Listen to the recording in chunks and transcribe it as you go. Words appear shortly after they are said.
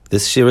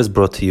This shir is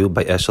brought to you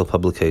by Eshel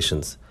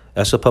Publications.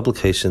 Eshel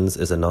Publications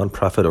is a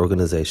non-profit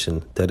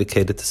organization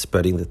dedicated to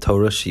spreading the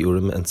Torah,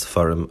 Shiurim, and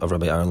Sefarim of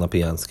Rabbi Aaron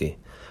Lapiansky.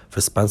 For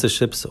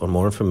sponsorships or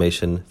more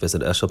information,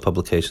 visit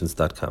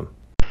eshelpublications.com.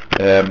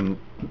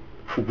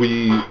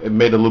 We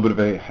made a little bit of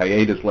a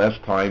hiatus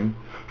last time,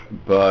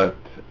 but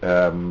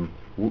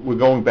we're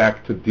going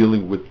back to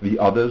dealing with the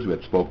others. We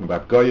had spoken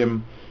about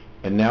Goyim,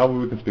 and now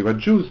we can speak about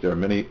Jews. There are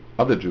many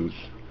other Jews,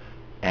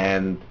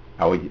 and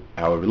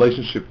our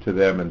relationship to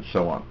them, and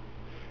so on.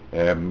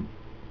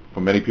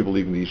 For many people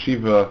leaving the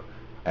yeshiva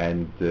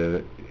and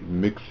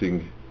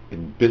mixing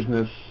in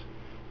business,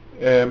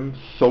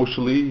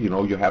 socially,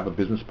 you have a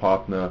business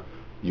partner,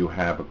 you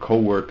have a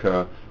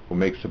co-worker who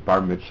makes a bar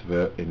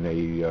mitzvah in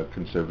a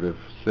conservative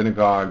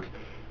synagogue.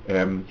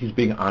 He's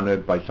being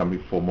honored by some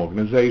reform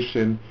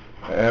organization.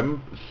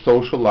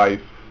 Social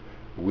life,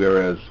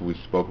 whereas we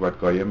spoke about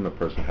Goyim, a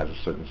person has a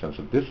certain sense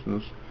of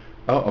distance.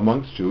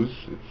 Amongst Jews,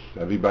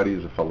 everybody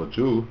is a fellow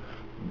Jew,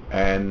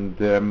 and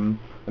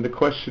the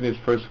question is,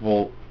 first of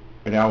all,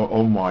 in our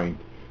own mind,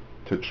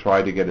 to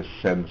try to get a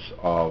sense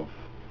of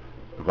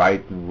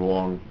right and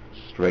wrong,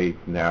 straight,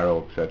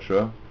 narrow,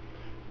 etc.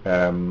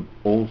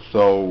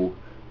 Also,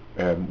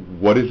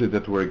 what is it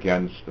that we're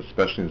against,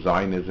 especially in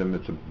Zionism?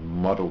 It's a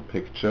muddled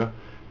picture.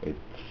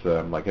 It's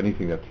like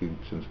anything that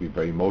seems to be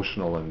very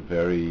emotional and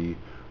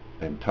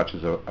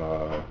touches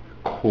a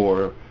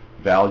core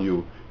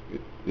value.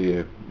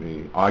 The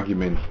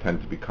arguments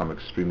tend to become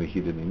extremely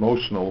heated and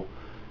emotional,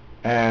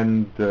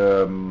 and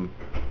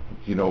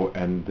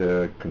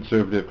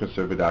conservative,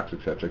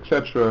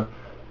 etc.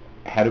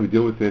 How do we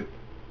deal with it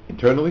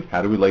internally?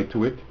 How do we relate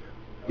to it?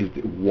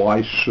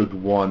 Why should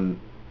one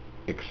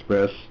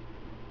express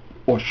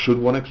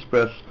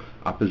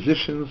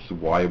oppositions?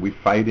 Why are we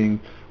fighting?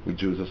 We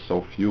Jews are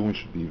so few. We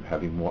should be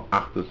having more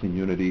achdus in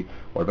unity.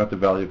 What about the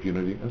value of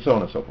unity? And so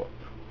on and so forth.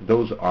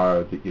 Those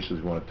are the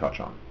issues we want to touch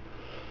on.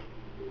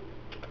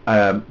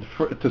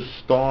 To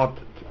start,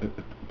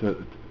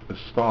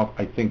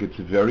 I think it's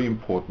very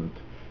important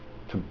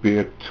to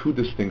bear two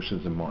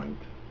distinctions in mind.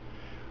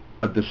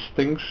 A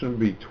distinction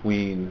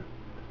between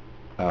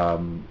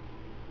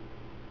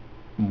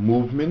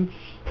movements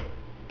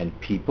and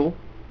people.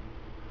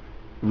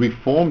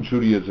 Reform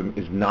Judaism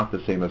is not the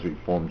same as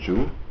Reform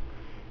Jew.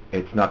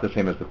 It's not the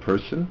same as the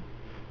person,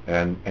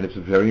 and it's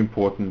very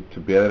important to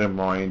bear that in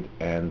mind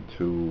and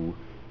to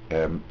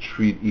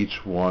treat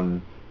each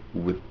one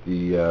with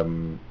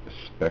the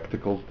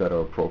spectacles that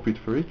are appropriate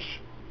for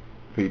each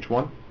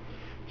one.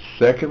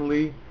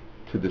 Secondly,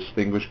 to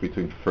distinguish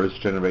between first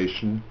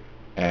generation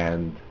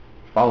and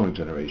following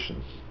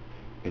generations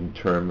in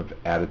terms of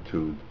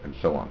attitude and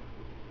so on.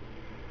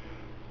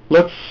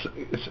 Let's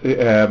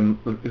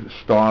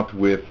start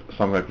with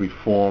something like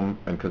reform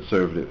and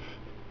conservative.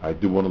 I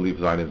do want to leave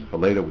Zionism for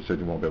later. We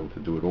certainly won't be able to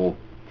do it all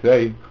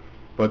today,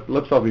 but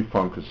let's start with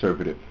reform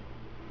conservative.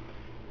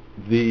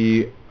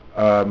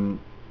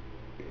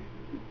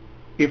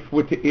 If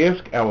we're to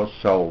ask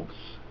ourselves,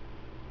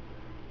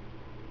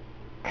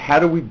 how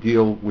do we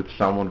deal with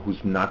someone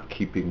who's not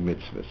keeping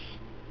mitzvahs?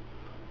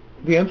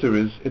 The answer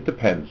is, it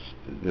depends.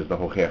 There's the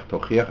hochech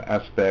tochech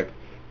aspect,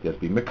 there's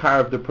the mekar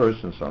of the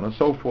person, so on and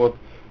so forth.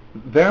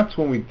 That's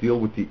when we deal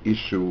with the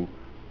issue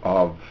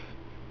of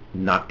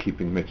not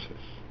keeping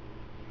mitzvahs.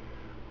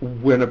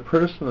 When a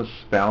person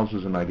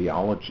espouses an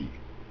ideology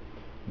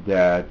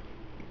that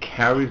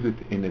carries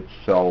within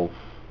itself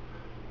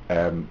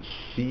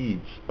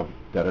seeds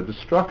that are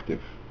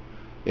destructive.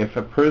 If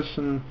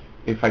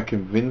I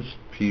convince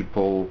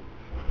people,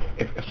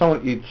 if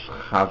someone eats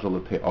chaza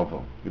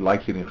l'te'ova, he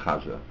likes eating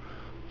chaza,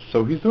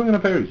 so he's doing an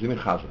affair, he's eating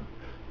chaza.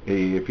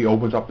 If he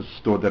opens up a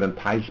store that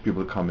entices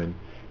people to come in,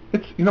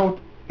 it's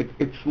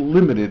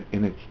limited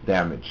in its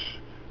damage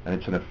and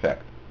it's an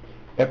effect.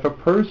 If a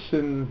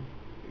person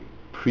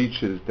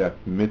preaches that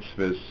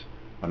mitzvahs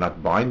are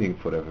not binding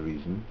for whatever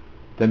reason,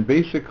 then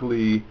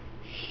basically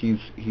he's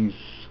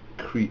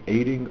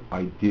creating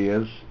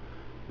ideas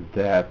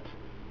that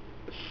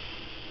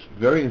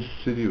very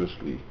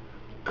insidiously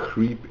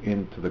creep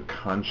into the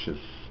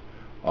conscience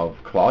of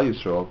Klal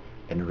Yisrael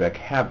and wreak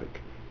havoc.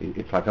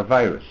 It's like a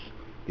virus.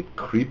 It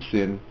creeps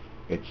in.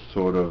 It's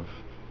sort of,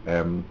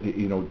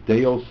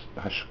 Deos,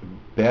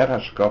 bad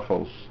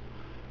hashkafos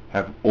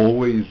have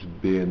always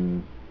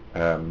been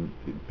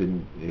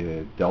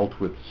dealt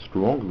with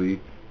strongly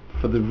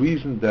for the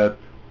reason that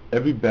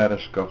every bad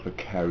hashkafa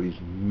carries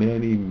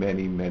many,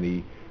 many,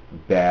 many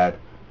bad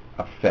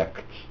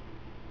effects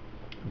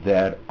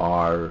that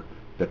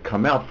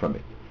come out from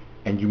it,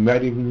 and you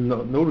might even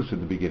notice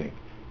in the beginning.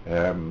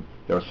 There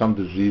are some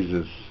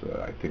diseases,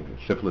 I think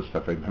syphilis,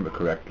 if I remember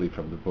correctly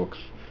from the books,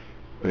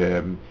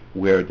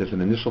 where there's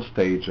an initial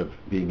stage of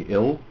being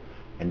ill,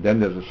 and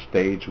then there's a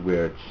stage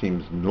where it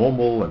seems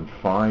normal and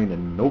fine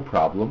and no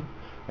problem,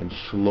 and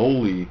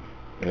slowly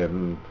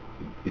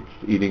it's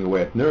eating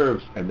away at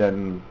nerves, and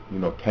then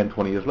 10,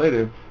 20 years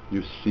later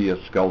you see a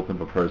skeleton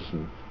of a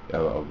person,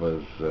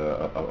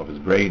 of his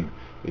brain.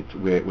 It's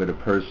where the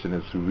person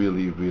is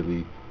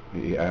really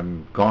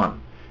gone.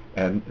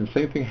 And the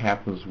same thing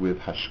happens with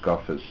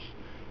hashkafas.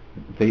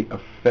 they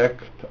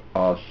affect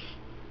us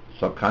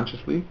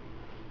subconsciously,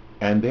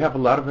 and they have a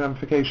lot of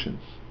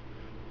ramifications.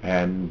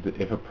 And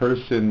if a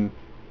person,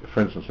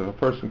 for instance, if a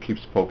person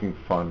keeps poking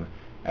fun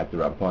at the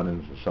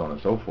Rabbanans and so on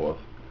and so forth,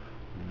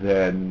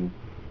 then,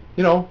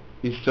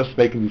 he's just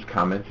making these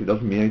comments. He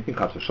doesn't mean anything.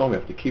 Chas v'sholom, we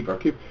have to keep.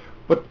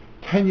 But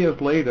 10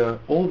 years later,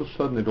 all of a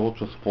sudden it all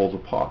just falls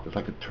apart. It's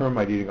like a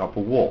termite eating up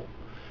a wall.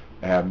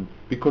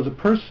 Because a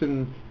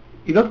person,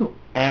 he doesn't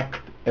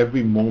act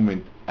every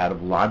moment out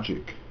of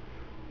logic,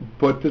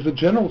 but there's a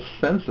general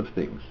sense of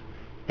things.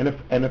 And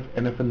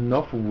if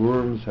enough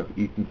worms have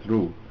eaten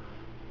through,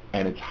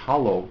 and it's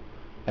hollow,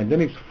 and then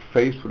he's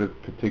faced with a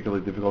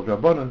particularly difficult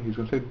rabbanon, he's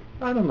going to say,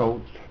 I don't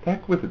know,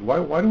 heck with it.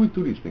 Why do we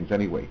do these things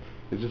anyway?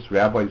 It's just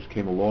rabbis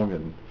came along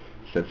and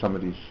said some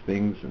of these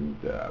things, and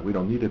we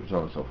don't need it, and so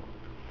on and so forth.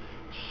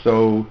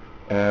 So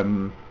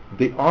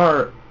they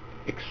are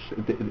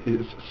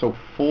so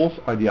false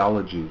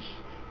ideologies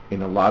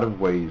in a lot of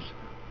ways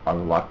are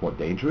a lot more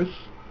dangerous.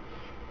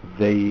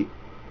 They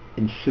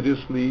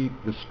insidiously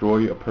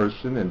destroy a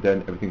person, and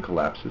then everything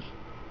collapses.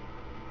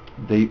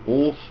 They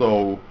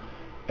also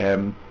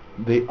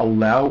they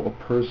allow a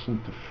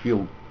person to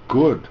feel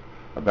good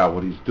about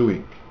what he's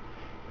doing.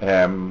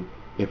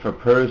 If a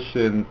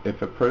person is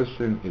a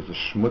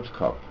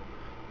schmutzkopf,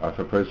 or if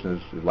a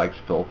person likes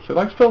filth, so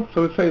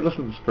we say,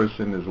 listen, this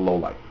person is a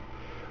lowlife.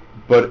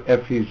 But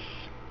if he's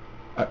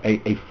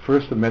a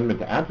First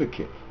Amendment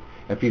advocate,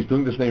 if he's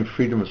doing this name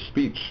freedom of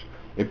speech,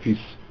 if he's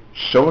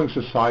showing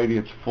society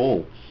its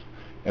faults,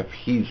 if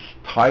he's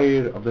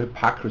tired of the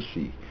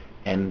hypocrisy,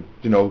 and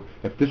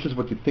if this is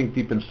what you think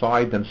deep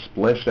inside, then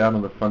splash out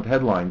on the front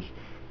headlines,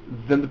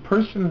 then the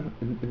person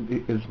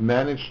is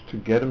managed to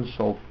get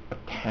himself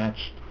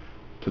attached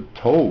to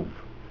Tov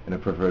in a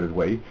perverted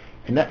way,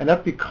 and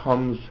that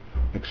becomes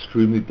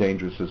extremely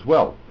dangerous as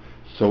well.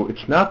 So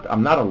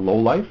I'm not a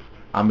lowlife.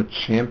 I'm a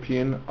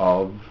champion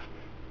of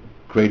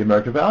great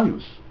American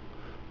values,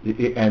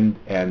 and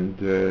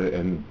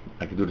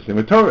I could do the same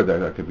with Torah.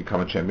 That I could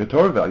become a champion of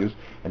Torah values,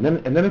 and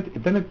then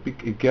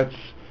it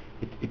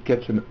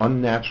gets an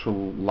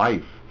unnatural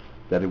life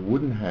that it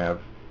wouldn't have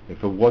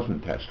if it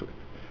wasn't attached to it.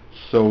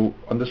 So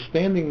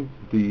understanding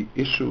the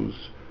issues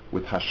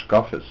with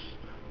hashkafas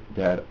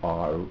that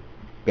are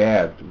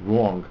bad,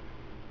 wrong,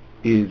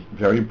 is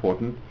very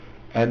important,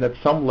 and at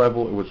some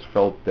level it was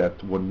felt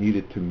that one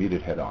needed to meet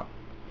it head on.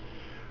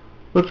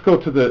 Let's go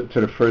to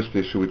the first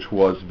issue, which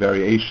was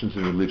variations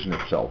in religion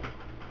itself.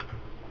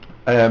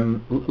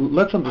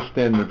 Let's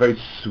understand in a very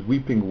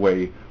sweeping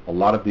way a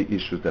lot of the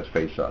issues that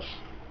face us.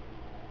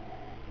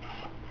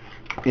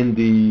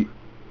 A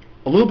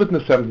little bit in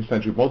the 17th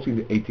century, mostly in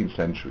the 18th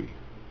century,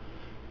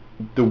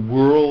 the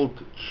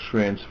world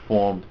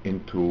transformed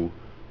into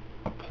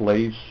a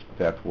place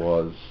that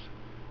was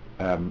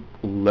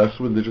less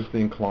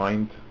religiously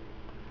inclined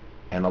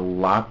and a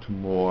lot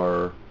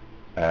more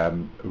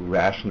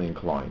rationally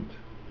inclined.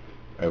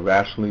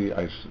 Rationally,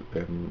 I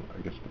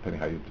guess depending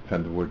how you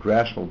defend the word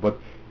rational, but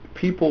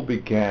people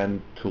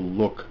began to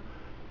look,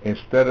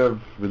 instead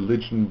of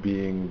religion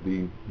being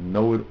the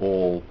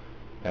know-it-all,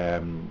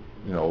 a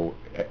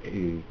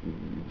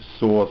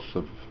source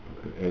of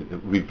a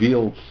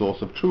revealed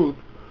source of truth,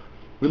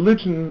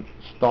 religion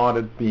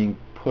started being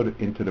put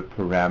into the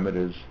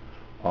parameters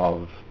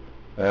of,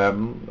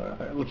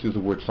 let's use the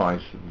word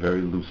science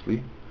very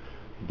loosely.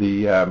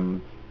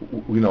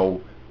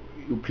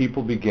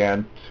 People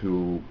began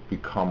to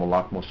become a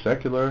lot more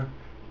secular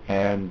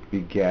and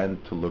began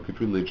to look at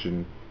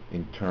religion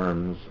in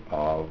terms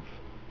of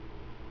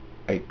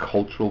a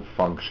cultural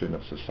function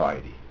of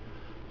society.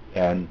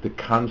 And the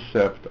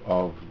concept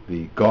of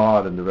the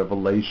God and the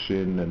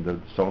revelation and the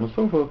so on and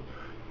so forth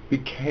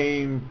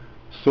became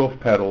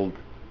soft-pedaled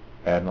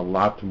and a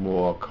lot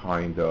more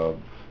kind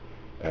of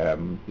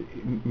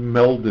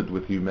melded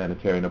with the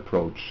humanitarian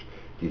approach.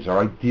 These are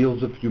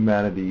ideals of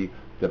humanity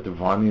that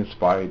divinely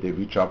inspired, they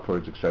reach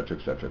upwards, etc.,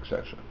 etc.,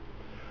 etc.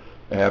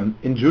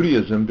 In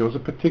Judaism, there was a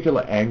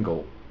particular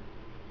angle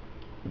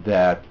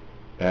that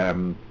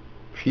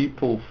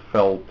people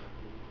felt,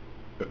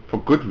 for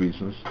good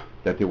reasons,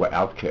 that they were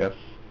outcasts,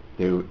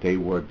 they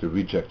were the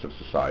rejects of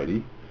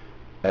society.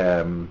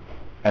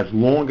 As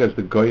long as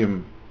the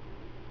Goyim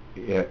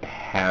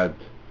had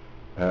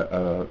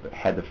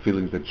the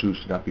feelings that Jews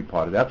should not be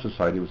part of that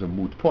society, it was a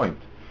moot point.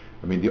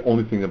 I mean, the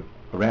only thing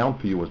around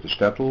for you was the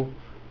shtetl,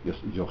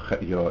 your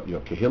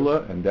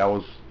kehillah, and that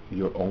was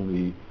your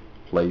only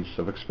place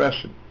of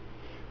expression.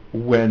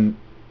 When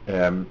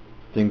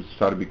things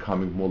started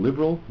becoming more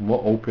liberal,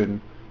 more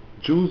open,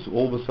 Jews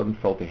all of a sudden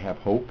felt they have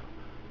hope.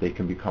 They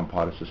can become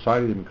part of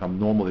society. They become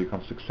normal. They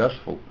become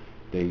successful.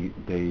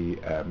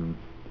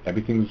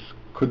 Everything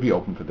could be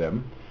open for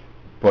them.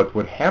 But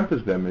what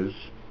hampers them is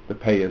the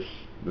payas,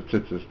 the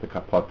tzitzis, the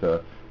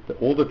kapata,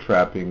 all the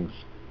trappings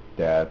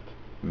that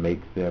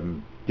make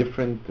them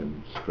different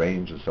and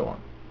strange and so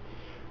on.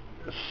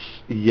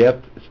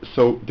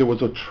 So there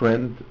was a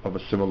trend of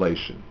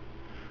assimilation,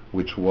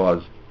 which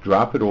was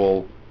drop it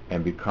all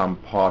and become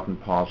part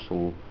and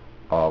parcel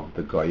of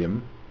the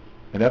Goyim,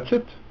 and that's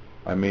it.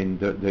 I mean,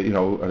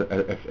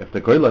 if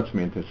the guy lets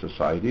me into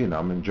society, and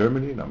I'm in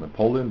Germany, and I'm in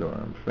Poland, or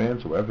I'm in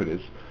France, or wherever it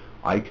is,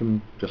 I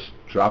can just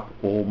drop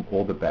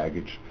all the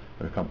baggage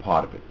and become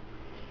part of it.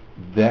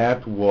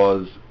 That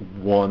was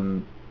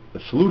one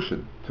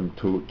solution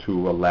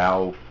to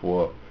allow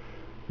for.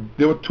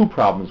 There were two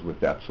problems with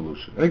that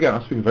solution. And again,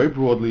 I'm speaking very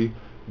broadly,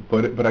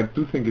 but I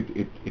do think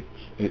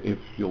if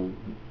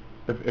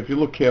you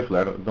look carefully,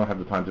 I don't have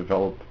the time to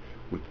develop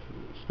with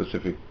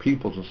specific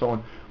peoples and so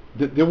on.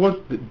 That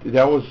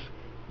was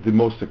the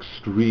most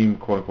extreme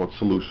quote unquote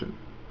solution.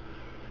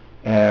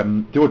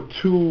 There were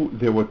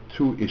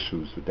two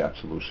issues with that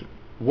solution.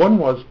 One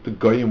was the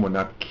Goyim were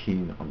not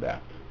keen on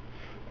that,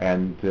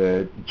 and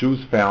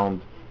Jews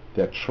found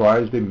that try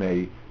as they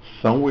may,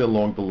 somewhere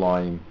along the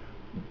line,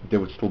 they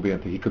would still be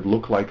he could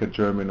look like a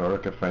German or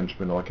like a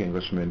Frenchman or like an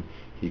Englishman.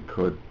 He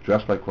could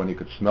dress like one. He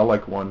could smell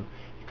like one.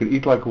 He could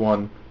eat like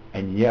one.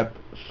 And yet,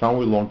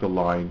 somewhere along the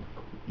line,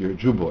 you're a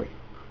Jew boy.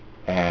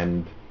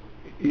 And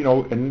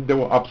and there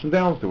were ups and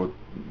downs. There were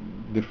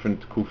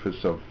different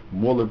kufis of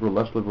more liberal,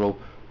 less liberal.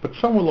 But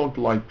somewhere along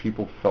the line,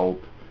 people felt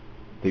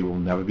they will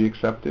never be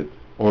accepted,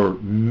 or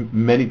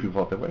many people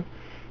felt that way.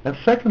 And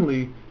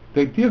secondly,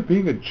 the idea of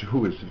being a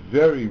Jew is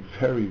very,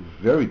 very,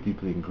 very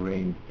deeply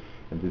ingrained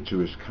in the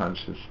Jewish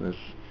consciousness.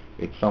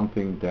 It's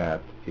something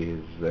that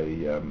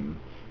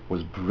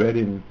was bred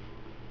in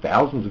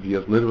thousands of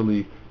years,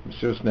 literally,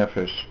 Mesiras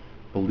Nefesh,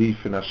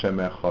 belief in Hashem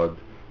Echad,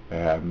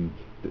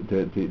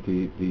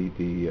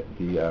 the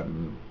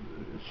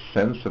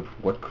sense of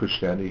what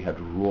Christianity had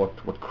wrought,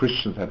 what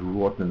Christians had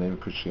wrought in the name of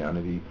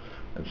Christianity,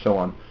 and so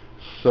on.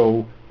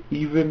 So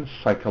even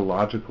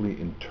psychologically,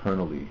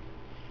 internally,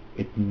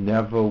 it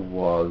never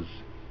was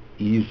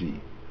easy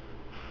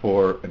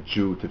for a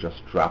Jew to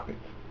just drop it.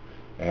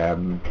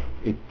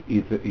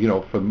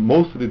 For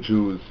most of the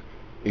Jews,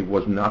 it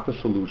was not the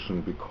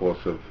solution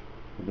because of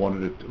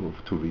one of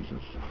two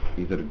reasons.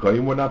 Either the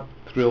Goyim were not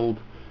thrilled.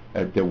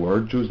 There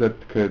were Jews that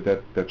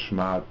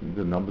shmad.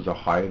 The numbers are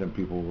higher than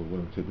people were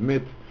willing to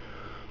admit.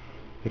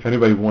 If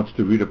anybody wants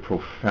to read a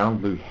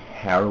profoundly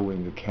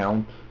harrowing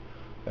account,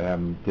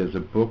 there's a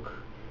book.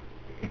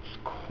 It's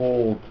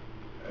called.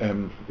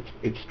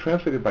 It's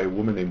translated by a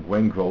woman named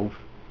Wengrove.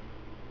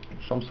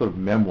 It's some sort of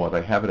memoir.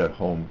 I have it at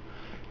home.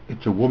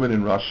 It's a woman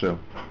in Russia.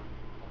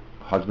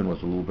 Her husband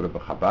was a little bit of a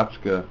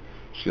Chabadska.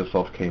 She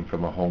herself came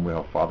from a home where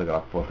her father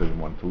got off work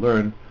and wanted to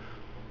learn.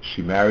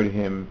 She married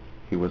him.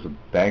 He was a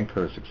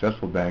banker, a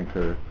successful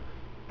banker,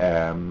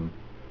 and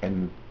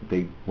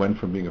they went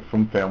from being a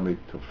frum family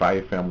to a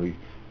fire family.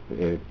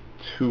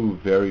 Two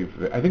very,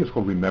 I think it's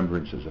called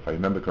Remembrances. If I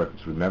remember correctly,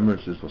 it's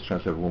Remembrances. Was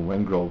translated by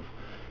Wengrove.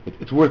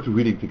 It's worth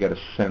reading to get a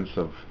sense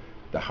of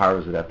the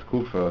horrors of that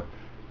kufa.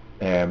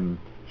 There's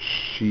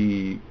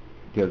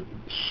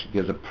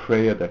a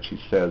prayer that she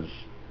says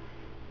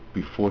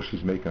before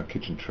she's making a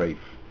kitchen treif,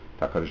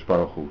 HaKadosh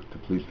Baruch Hu, to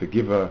please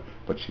forgive her,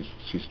 but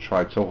she's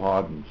tried so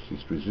hard and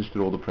she's resisted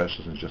all the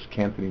pressures and just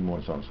can't anymore,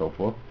 and so on and so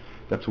forth.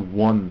 That's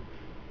one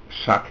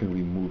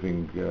shockingly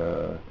moving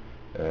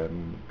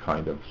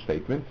kind of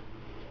statement.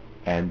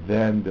 And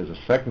then there's a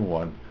second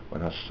one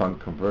when her son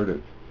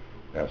converted,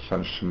 her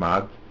son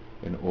Shmad,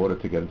 in order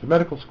to get into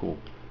medical school.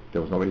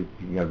 There was nobody who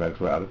can get into medical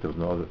school out of it. There was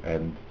no other,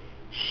 and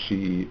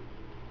she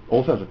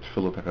also has a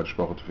tefillah to HaKadosh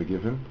Baruch Hu to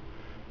forgive him,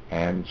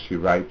 and she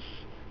writes,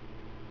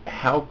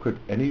 how could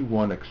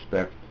anyone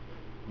expect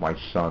my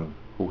son,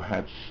 who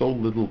had so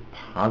little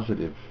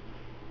positive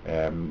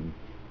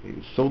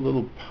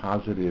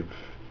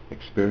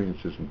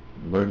experiences and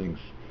learnings,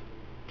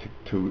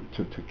 to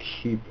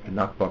keep and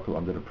not buckle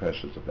under the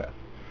pressures of that?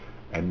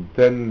 And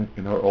then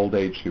in her old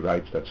age she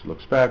writes that she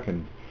looks back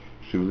and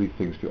she really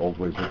thinks the old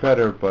ways are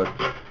better, but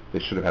they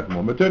should have had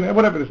more modernity,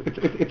 whatever it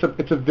is.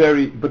 It's a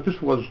very, but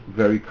this was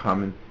very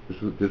common. This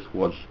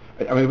was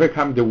very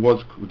common. There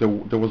was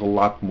a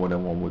lot more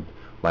than one would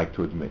like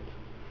to admit.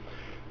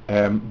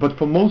 But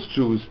for most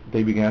Jews,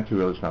 they began to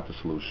realize it's not the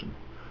solution.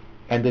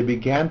 And they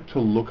began to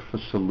look for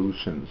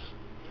solutions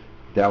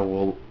that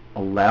will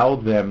allow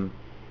them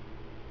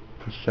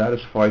to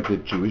satisfy their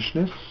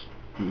Jewishness,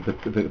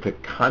 the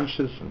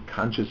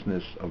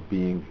consciousness of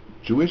being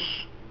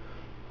Jewish,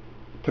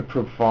 to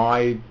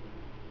provide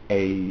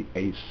a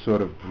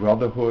sort of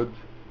brotherhood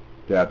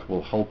that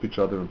will help each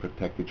other and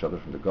protect each other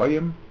from the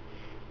Goyim,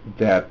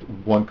 that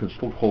one can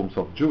still call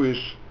himself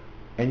Jewish,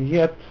 and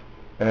yet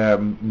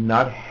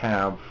not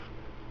have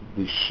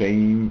the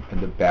shame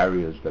and the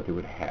barriers that they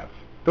would have.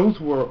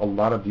 Those were a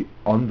lot of the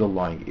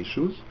underlying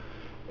issues.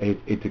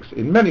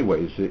 In many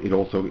ways, it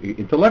also,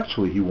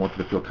 intellectually, he wanted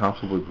to feel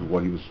comfortable with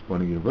what he was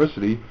going to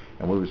university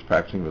and what he was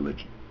practicing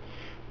religion.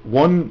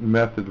 One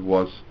method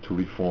was to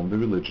reform the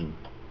religion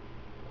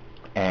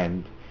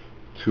and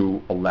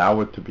to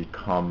allow it to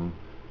become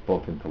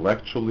both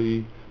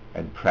intellectually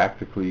and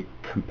practically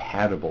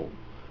compatible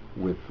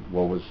with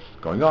what was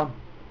going on.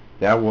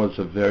 That was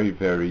a very,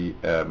 very,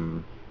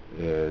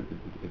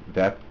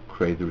 that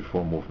created the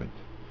reform movement.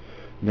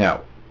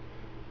 Now,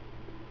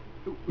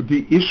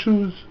 the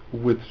issues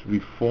with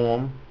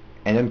reform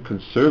and then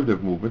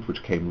conservative movement,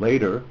 which came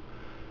later,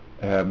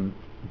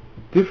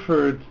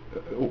 differed,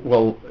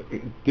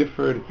 it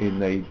differed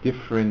in a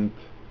different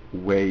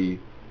way,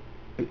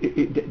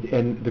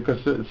 and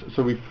because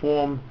so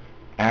Reform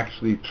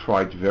actually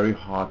tried very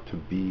hard to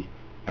be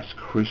as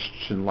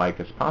Christian-like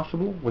as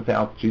possible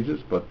without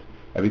Jesus, but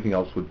everything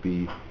else would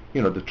be,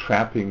 the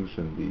trappings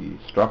and the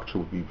structure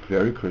would be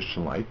very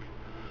Christian-like.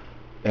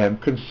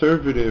 And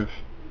Conservative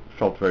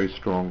felt very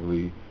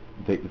strongly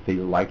they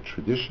liked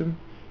tradition,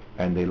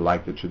 and they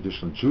liked the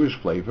traditional Jewish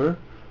flavor,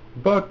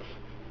 but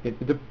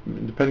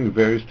depending on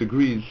various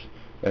degrees,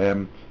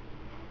 did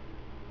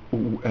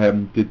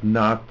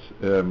not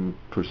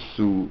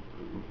pursue,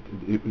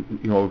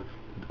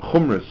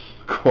 chumrus,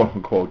 quote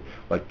unquote,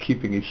 like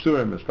keeping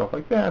isurim and stuff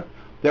like that.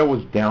 That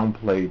was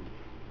downplayed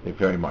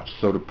very much.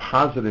 So the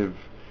positive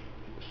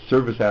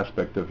service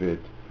aspect of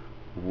it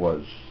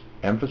was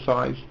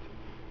emphasized.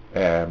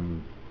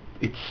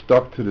 It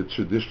stuck to the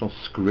traditional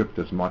script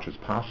as much as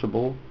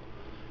possible.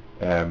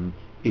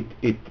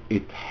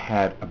 It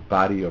had a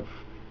body of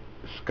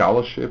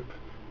scholarship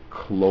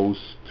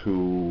close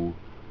to,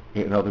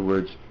 in other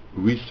words,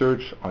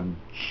 research on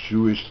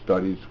Jewish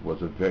studies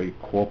was a very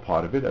core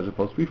part of it, as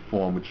opposed to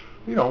Reform, which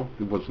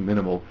it was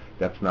minimal.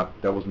 That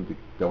wasn't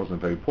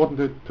very important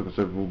to it. To the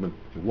conservative movement,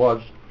 it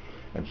was,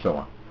 and so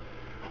on.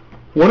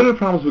 One of the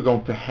problems we're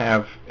going to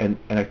have, and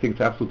I think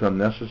it's absolutely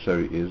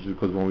unnecessary, is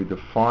because when we to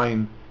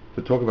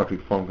talk about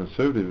Reform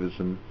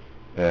conservatism,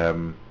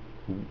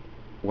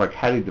 like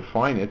how do you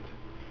define it?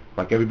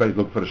 Like everybody's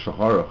looking for the Shulchan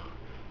Aruch,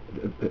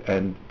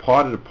 and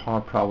part of the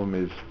problem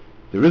is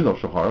there is no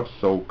Shulchan Aruch,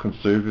 so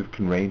conservative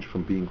can range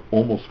from being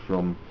almost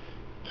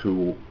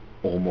to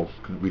almost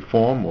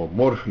Reform or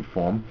more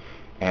Reform,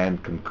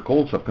 and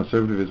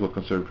conservative is what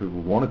conservative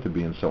people want it to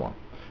be, and so on.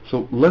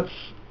 So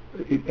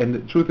and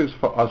the truth is,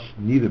 for us,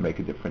 neither make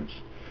a difference,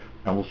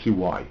 and we'll see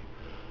why.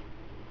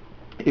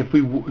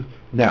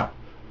 Now,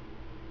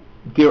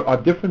 there are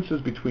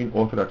differences between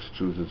Orthodox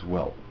Jews as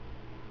well.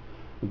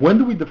 When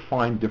do we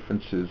define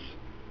differences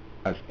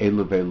as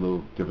Elu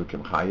Velu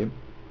Divrei Chaim?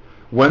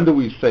 When do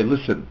we say,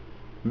 listen,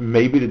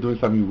 maybe they're doing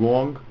something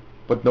wrong,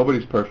 but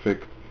nobody's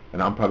perfect,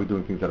 and I'm probably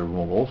doing things that are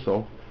wrong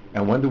also?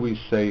 And when do we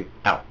say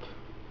out?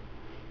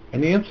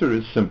 And the answer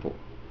is simple.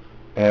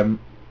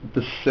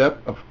 The set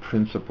of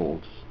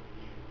principles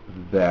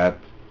that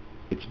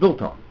it's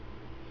built on.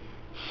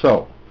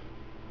 So,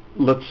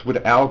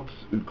 without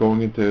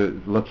going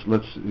into, let's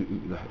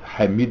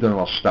Hamidan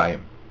al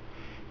Shtayim.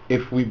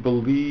 If we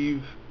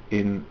believe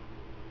in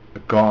a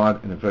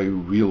God in a very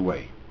real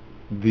way,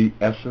 the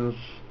essence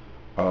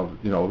of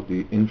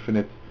the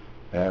infinite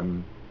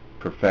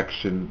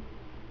perfection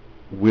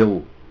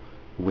will,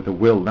 with a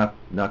will, not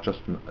just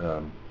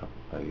a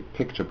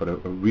picture, but a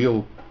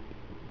real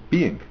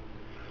being,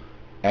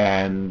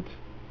 and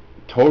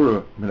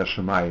Torah min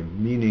hashamayim,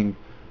 meaning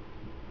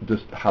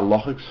this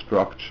halachic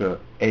structure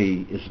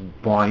A is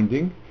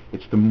binding,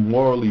 it's the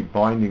morally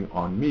binding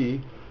on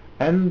me,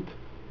 and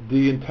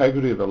the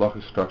integrity of the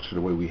halachic structure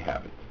the way we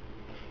have it.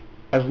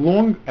 As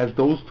long as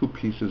those two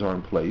pieces are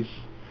in place,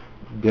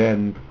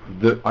 then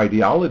the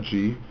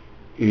ideology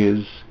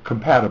is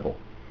compatible.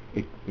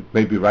 It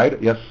may be right,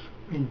 yes?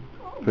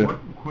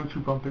 Once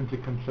you bump into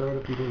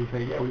conservative people who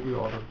say, yeah, we do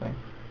all those things.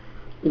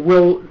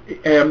 Well,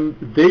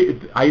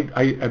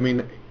 I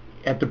mean,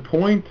 at the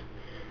point,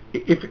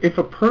 if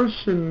a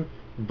person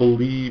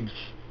believes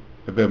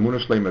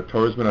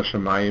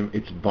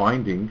it's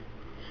binding,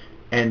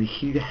 and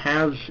he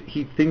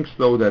thinks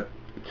though that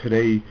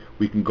today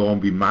we can go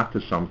and be mat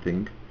to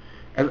something,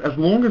 as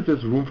long as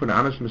there's room for an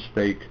honest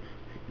mistake,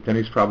 then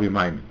he's probably a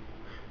maimon.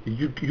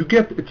 You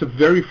get, it's a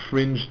very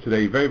fringe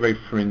today, very, very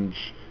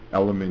fringe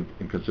element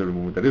in conservative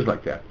movement that is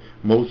like that.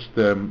 Most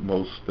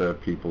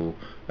people,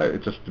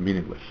 it's just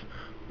meaningless.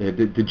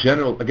 The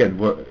general, again,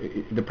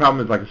 the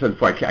problem is, like I said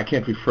before, I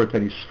can't refer to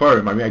any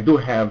Sfarim. I mean, I do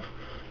have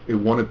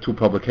one or two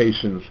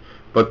publications,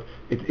 but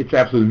it's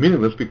absolutely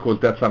meaningless because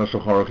that's not a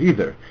Shulchan Aruch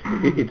either.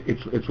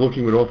 It's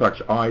looking with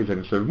Orthodox eyes at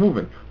a conservative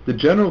movement. The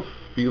general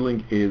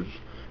feeling is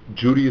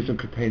Judaism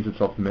contains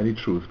itself many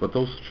truths, but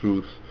those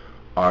truths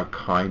are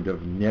kind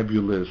of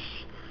nebulous,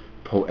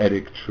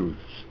 poetic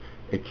truths.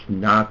 It's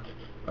not,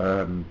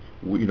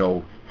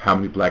 how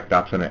many black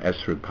dots on an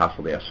esrog,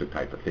 possibly esrog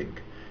type of thing.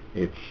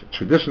 It's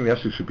traditionally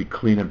esrog should be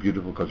clean and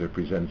beautiful because it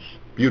represents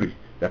beauty.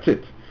 That's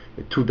it.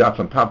 2 dots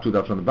on top, 2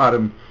 dots on the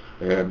bottom.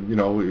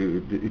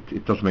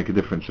 It doesn't make a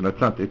difference, and it's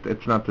not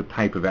the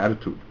type of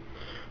attitude.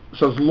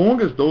 So as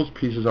long as those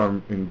pieces are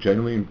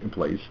generally in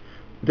place,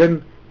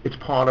 then it's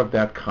part of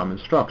that common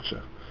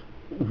structure.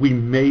 We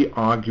may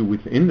argue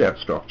within that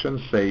structure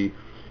and say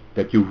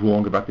that you're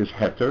wrong about this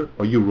heter,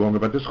 or you're wrong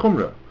about this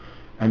chumrah,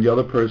 and the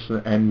other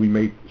person, and we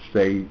may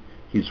say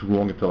he's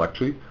wrong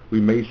intellectually.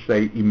 We may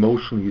say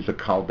emotionally he's a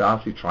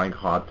kaldasi trying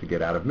hard to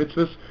get out of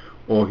mitzvahs,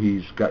 or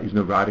he's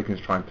neurotic and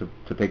is trying to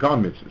take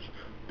on mitzvahs.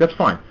 That's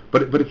fine,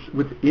 but it's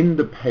within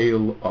the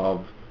pale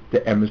of the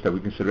emes that we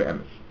consider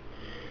emes.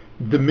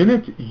 The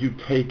minute you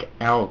take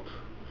out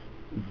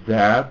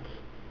that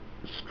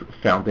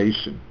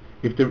foundation,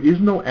 if there is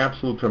no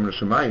absolute Torah min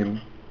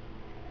hashamayim,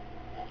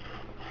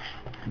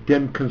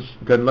 then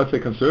let's say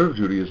conservative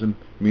Judaism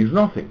means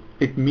nothing.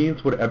 It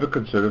means whatever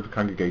conservative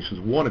congregations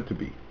want it to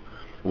be,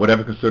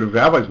 whatever conservative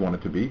rabbis want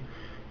it to be.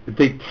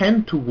 They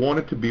tend to want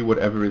it to be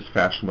whatever is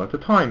fashionable at the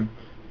time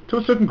to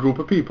a certain group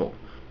of people,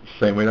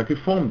 same way like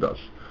Reform does.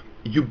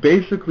 You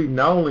basically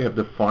not only have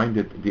defined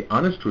it, the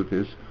honest truth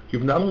is,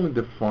 you've not only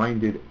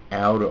defined it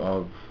out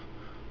of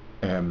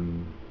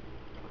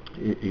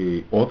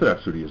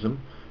Orthodox Judaism,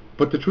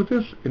 but the truth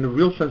is, in a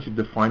real sense, you've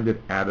defined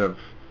it out of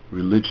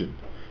religion.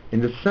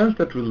 In the sense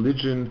that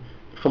religion,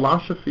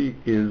 philosophy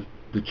is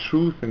the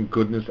truth and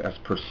goodness as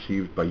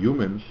perceived by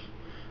humans.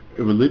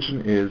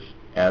 Religion is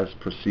as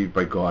perceived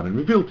by God and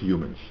revealed to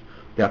humans.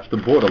 That's the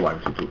borderline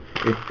to do.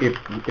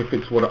 If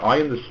it's what I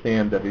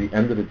understand that at the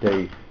end of the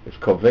day is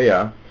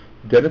Kovea,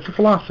 then it's a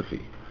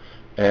philosophy.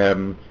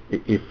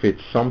 If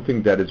it's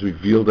something that is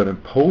revealed and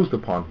imposed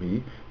upon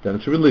me, then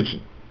it's a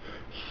religion.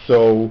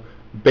 So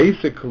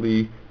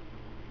basically,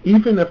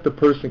 even if the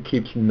person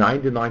keeps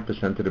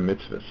 99% of the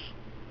mitzvahs,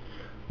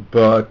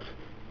 but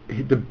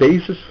the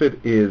basis for it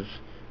is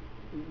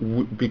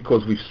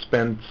because we've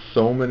spent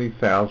so many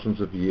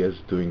thousands of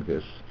years doing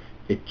this,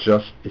 it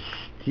just is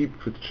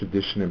steeped with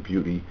tradition and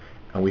beauty,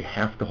 and we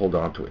have to hold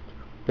on to it.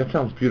 That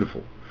sounds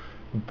beautiful,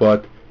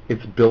 but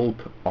it's built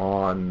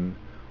on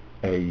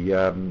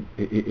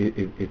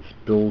it's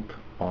built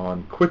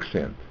on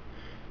quicksand.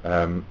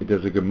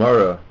 There's a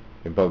Gemara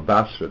in Bava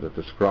Basra that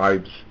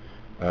describes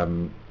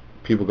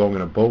people going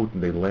in a boat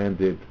and they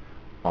landed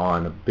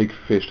on a big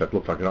fish that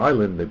looked like an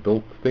island. They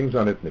built things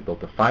on it and they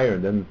built a fire,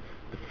 and then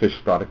the fish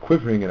started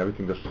quivering and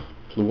everything just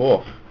flew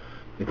off.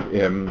 It's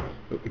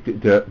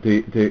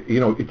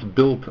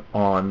built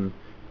on.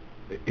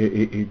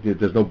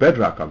 There's no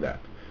bedrock on that.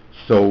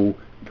 So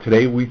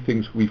today we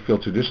feel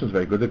tradition is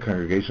very good. The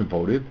congregation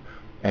voted,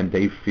 and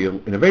they feel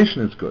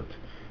innovation is good,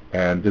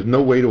 and there's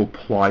no way to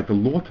apply the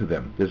law to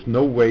them. There's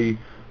no way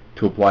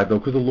to apply them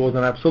because the law is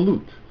not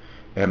absolute.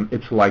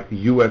 It's like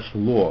U.S.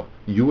 law.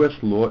 U.S.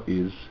 law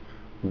is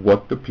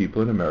what the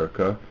people in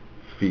America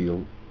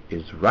feel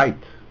is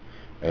right.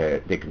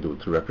 They can do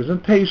it through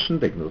representation,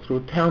 they can do it through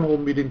a town hall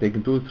meeting, they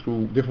can do it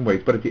through different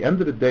ways, but at the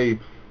end of the day,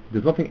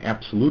 there's nothing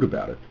absolute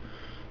about it.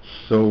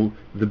 So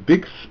the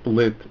big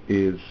split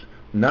is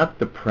not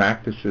the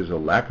practices or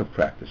lack of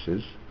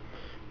practices.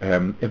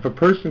 If a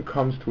person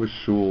comes to a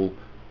shul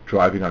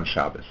driving on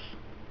Shabbos,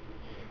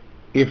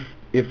 if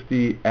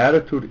the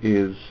attitude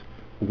is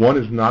one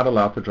is not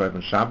allowed to drive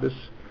on Shabbos,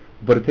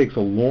 but it takes a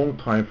long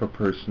time for a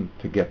person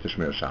to get to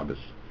Shemir Shabbos,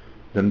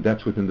 then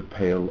that's within the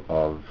pale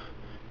of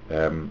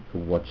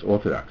what's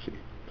orthodoxy.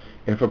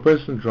 If a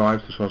person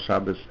drives to Shul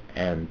Shabbos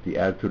and the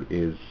attitude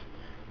is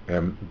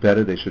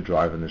better they should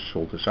drive in the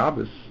Shul to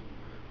Shabbos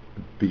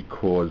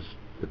because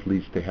at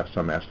least they have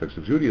some aspects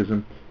of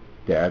Judaism,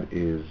 that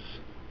is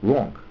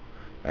wrong.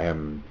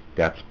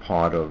 That's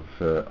part of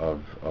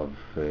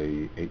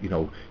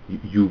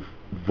you've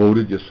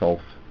voted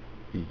yourself,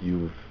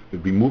 you've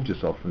removed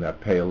yourself from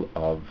that pale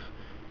of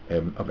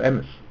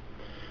emes.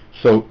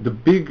 So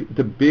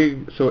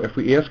so if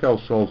we ask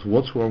ourselves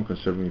what's wrong with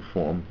conservative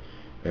reform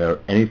or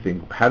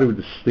anything, how do we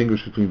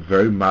distinguish between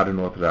very modern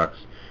Orthodox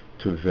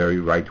to very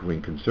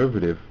right-wing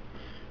conservative?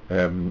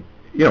 Again,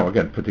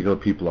 particular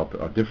people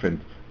are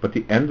different, but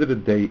the end of the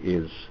day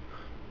is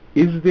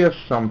there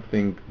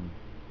something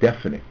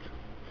definite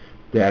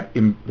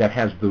that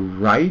has the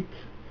right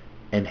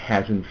and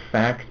has in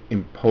fact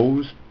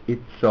imposed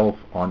itself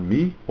on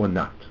me or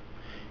not?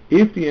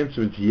 If the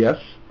answer is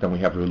yes, then we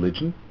have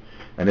religion.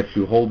 And if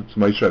you hold it's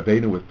Moshe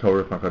Rabbeinu with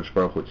Torah from HaKadosh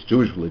Baruch Hu, it's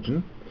Jewish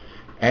religion.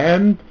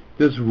 And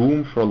there's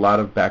room for a lot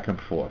of back and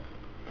forth.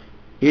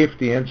 If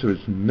the answer is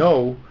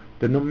no,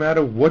 then no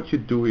matter what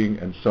you're doing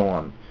and so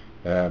on,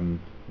 the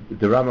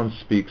Rambam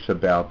speaks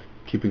about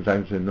keeping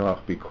Zayin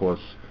Noach because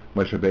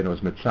Moshe Rabbeinu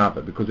is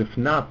mitzvah. Because if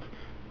not,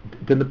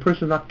 then the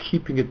person is not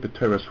keeping it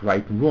b'Torah's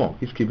right and wrong.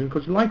 He's keeping it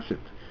because he likes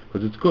it,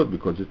 because it's good,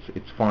 because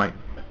it's fine.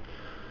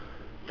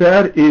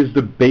 That is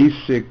the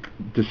basic.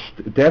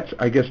 That's,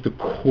 I guess, the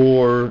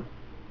core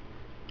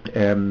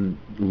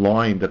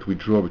line that we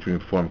draw between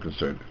Reform and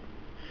Conservative.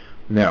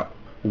 Now,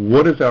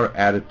 what is our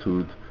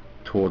attitude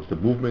towards the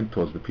movement,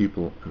 towards the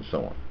people, and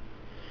so on?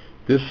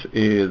 This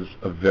is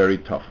a very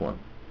tough one,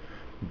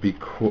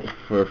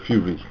 for a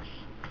few reasons.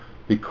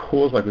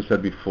 Because, like we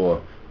said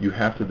before, you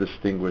have to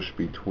distinguish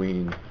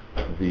between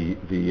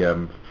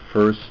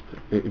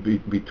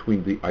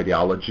between the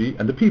ideology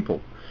and the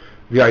people.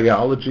 The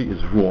ideology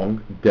is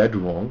wrong, dead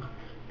wrong.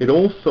 It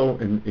also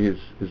is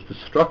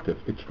destructive.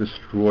 It's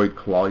destroyed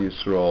Klal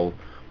Yisrael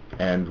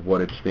and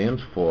what it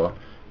stands for,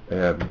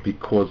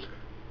 because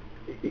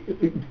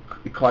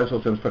Klal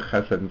Yisrael stands for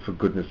Chesed and for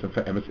goodness and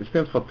for emes. It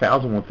stands for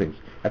 1,001 things.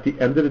 At the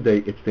end of the day,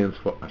 it stands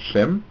for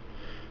Hashem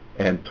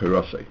and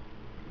Torah.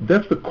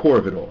 That's the core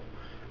of it all.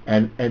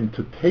 And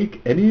to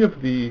take any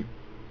of the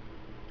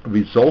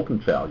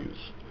resultant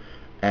values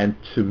and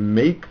to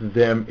make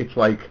them, it's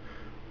like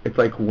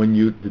when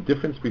the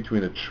difference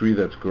between a tree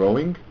that's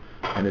growing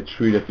and a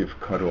tree that you've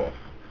cut off.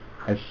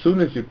 As soon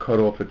as you cut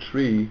off a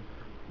tree,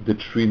 the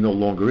tree no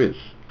longer is.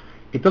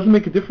 it doesn't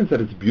make a difference that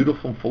it's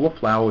beautiful and full of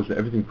flowers and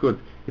everything's good.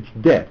 It's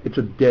dead. It's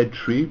a dead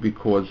tree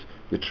because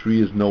the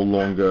tree is no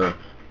longer,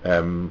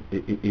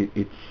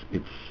 it's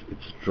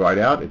dried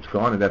out, it's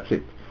gone, and that's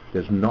it.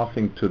 There's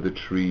nothing to the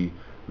tree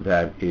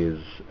that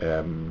is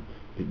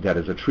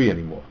a tree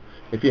anymore.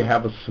 If you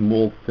have a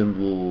small, thin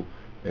little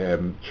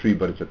tree,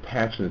 but it's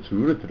attached and it's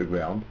rooted to the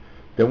ground,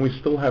 then we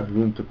still have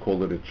room to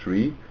call it a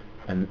tree,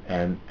 and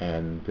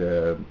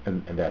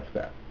that's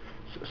that.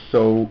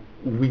 So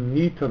we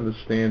need to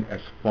understand,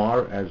 as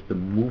far as the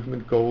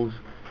movement goes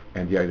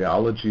and the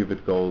ideology of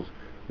it goes,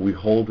 we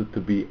hold it to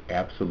be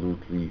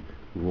absolutely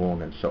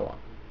wrong and so on.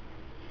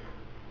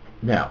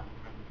 Now,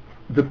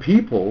 the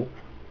people,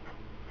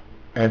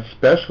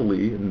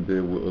 especially, and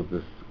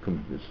there's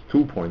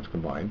 2 points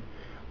combined,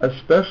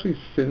 especially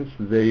since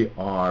they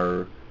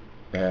are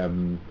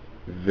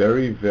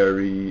very,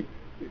 very,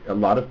 a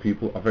lot of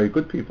people are very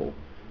good people.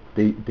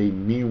 They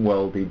mean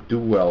well, they do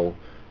well,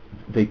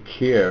 they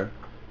care,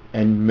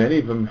 and many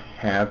of them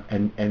have,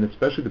 and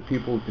especially the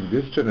people in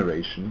this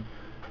generation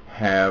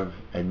have,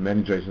 and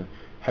many generations,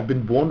 have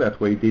been born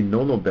that way. They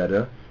know no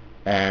better,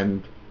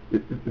 and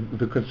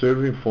the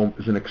conservative reform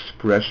is an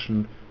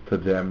expression to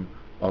them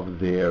of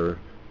their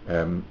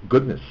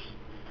goodness,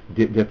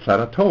 their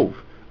tzara tov.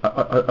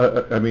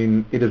 I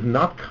mean, it is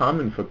not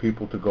common for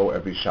people to go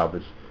every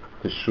Shabbos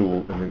to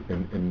shul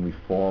in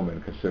reform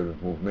and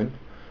conservative movement,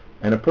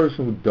 and a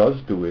person who does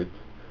do it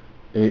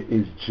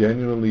is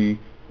genuinely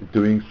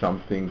doing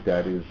something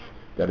that is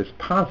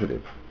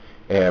positive.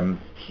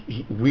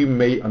 We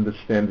may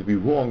understand to be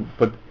wrong,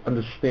 but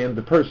understand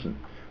the person.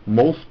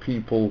 Most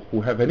people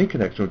who have any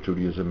connection with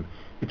Judaism,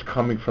 it's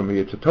coming from a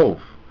Yetzer Tov.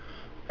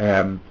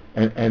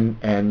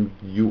 And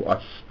you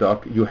are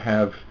stuck. You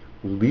have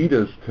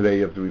leaders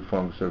today of the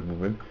Reform Conservative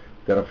movement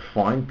that are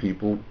fine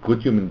people,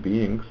 good human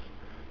beings.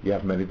 You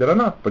have many that are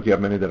not, but you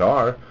have many that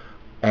are.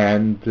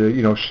 And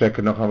Sheker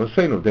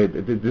Nachavasenu.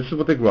 This is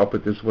what they grew up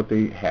with. This is what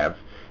they have,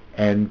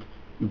 and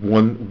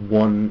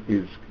one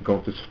is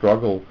going to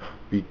struggle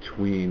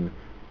between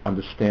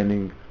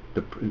understanding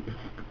a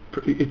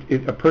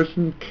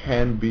person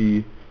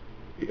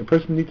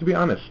needs to be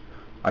honest.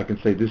 I can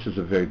say this is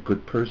a very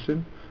good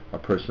person, a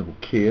person who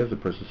cares, a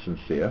person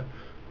sincere.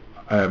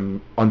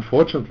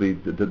 Unfortunately,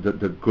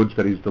 the goods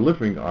that he's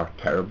delivering are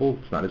terrible.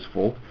 It's not his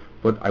fault,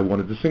 but I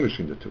want to distinguish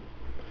between the two.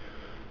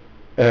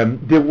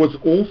 There was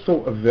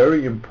also a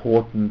very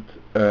important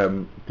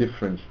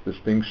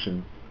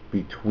distinction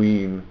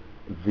between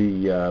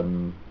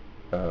the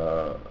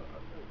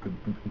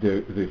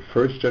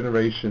first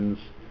generations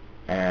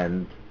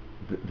and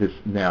this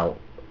now,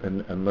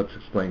 and let's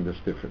explain this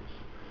difference.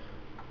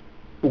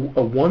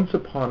 Once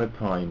upon a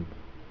time,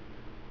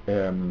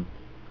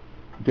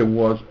 there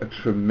was a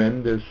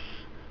tremendous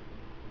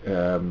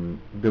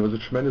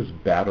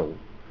battle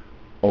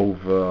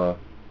over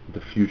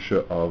the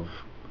future of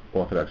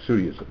Orthodox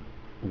Judaism.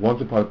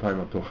 Once upon a time,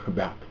 I'm talking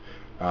about,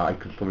 I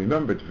can still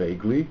remember it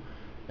vaguely,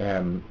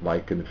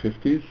 like in the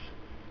 50s.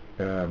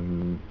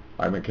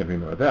 I can't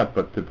remember that,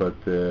 but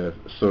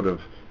sort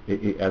of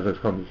as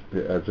it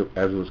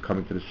was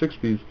coming to the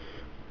 60s,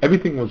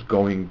 everything was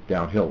going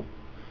downhill,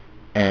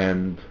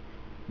 and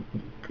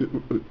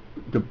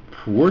the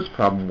worst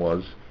problem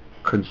was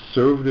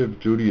conservative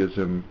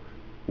Judaism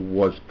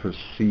was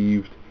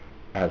perceived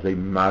as a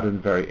modern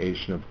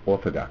variation of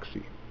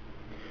Orthodoxy,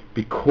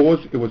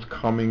 because it was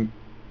coming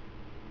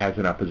as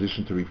an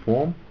opposition to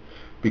reform,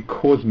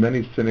 because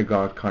many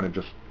synagogues kind of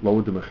just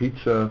lowered the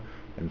mechitza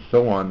and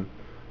so on.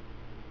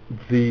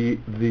 They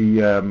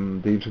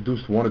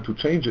introduced 1 or 2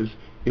 changes.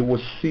 It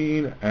was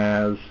seen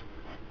as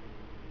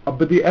a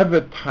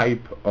b'di'evet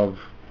type of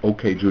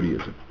okay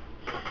Judaism,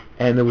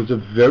 and there was a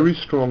very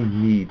strong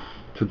need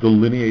to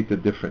delineate the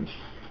difference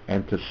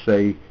and to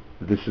say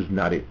this is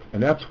not it.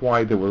 And that's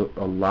why there was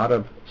a lot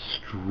of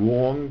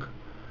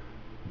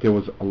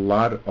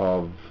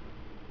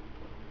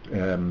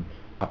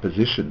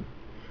opposition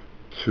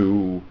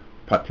to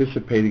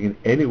participating in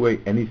any way,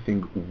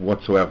 anything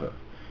whatsoever.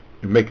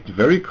 You make it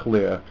very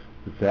clear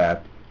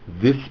that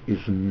this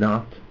is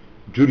not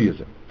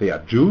Judaism. They are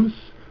Jews,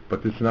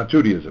 but this is not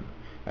Judaism.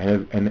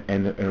 And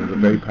it was a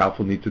very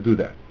powerful need to do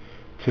that.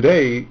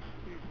 Today,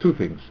 2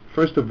 things.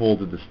 First of all,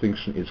 the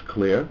distinction is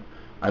clear.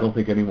 I don't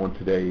think anyone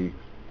today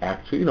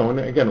actually, and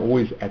again,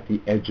 always at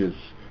the edges,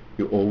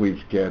 you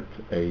always get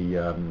a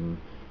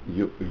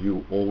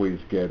you always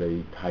get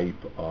a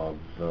type of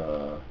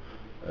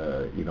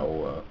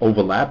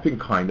overlapping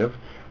kind of,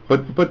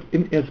 but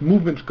as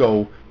movements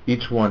go,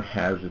 each one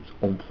has its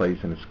own place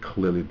and it's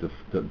clearly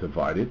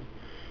divided.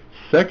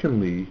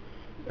 Secondly,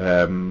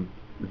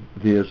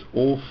 there's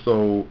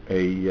also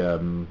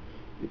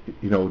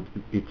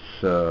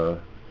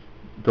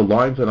the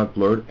lines are not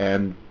blurred,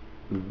 and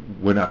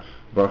we're not,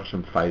 Baruch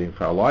Hashem, fighting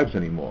for our lives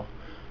anymore.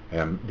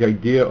 The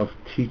idea of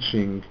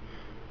teaching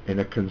in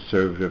a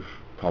conservative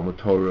Talmud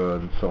Torah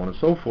and so on and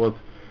so forth,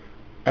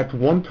 at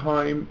one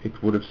time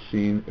it would have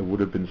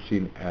been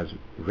seen as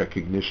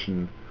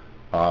recognition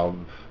of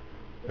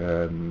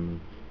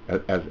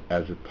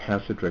as a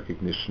tacit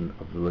recognition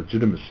of the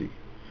legitimacy.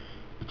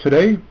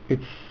 Today,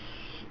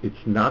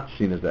 it's not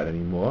seen as that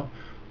anymore,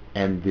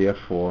 and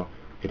therefore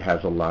it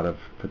has a lot of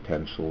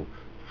potential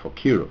for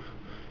kiruv.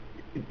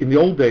 In the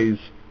old days,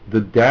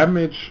 the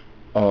damage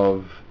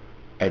of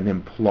an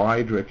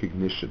implied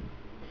recognition,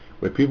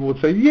 where people would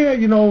say, yeah,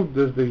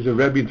 there's a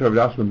Rebbe in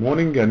Torah in the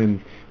morning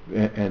and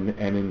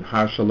in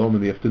Har Shalom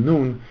in the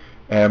afternoon,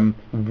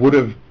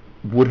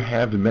 would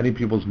have in many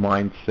people's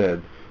minds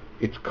said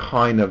it's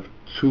kind of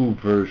two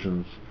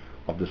versions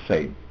of the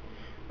same.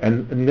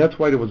 And that's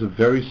why there was a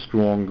very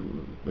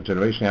strong, a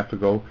generation after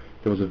ago,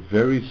 there was a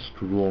very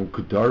strong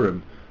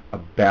Gedarim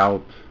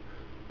about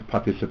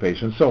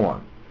participation and so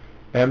on.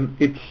 And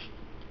in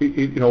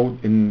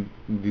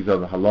these are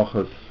the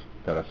halachas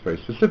that are very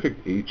specific.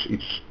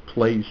 Each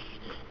place,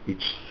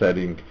 each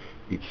setting,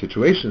 each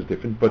situation is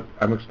different, but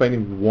I'm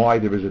explaining why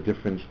there is a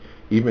difference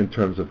even in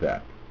terms of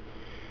that.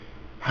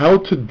 How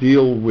to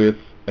deal with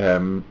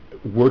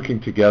working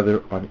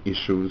together on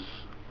issues.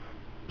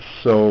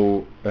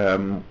 So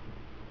the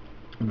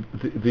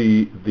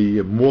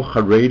more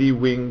Haredi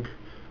wing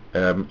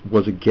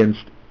was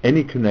against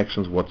any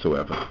connections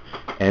whatsoever,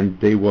 and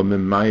they were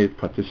memayit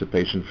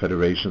participation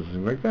federations and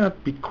things like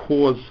that,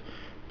 because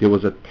there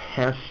was a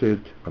tacit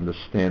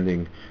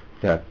understanding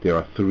that there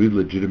are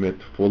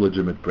four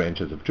legitimate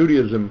branches of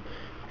Judaism,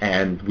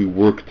 and we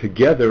work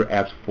together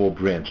as four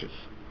branches.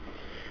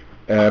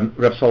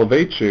 Rav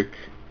Soloveitchik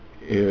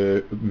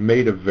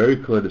made a very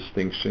clear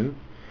distinction.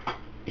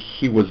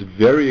 He was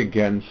very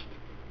against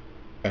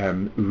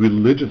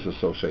religious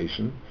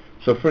association.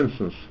 So, for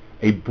instance,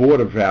 a board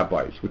of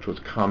rabbis, which was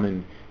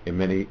common in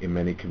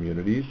many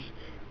communities,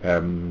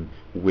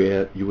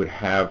 where you would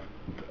have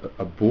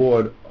a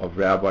board of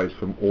rabbis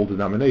from all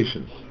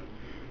denominations.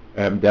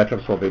 That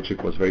Rav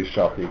Soloveitchik was very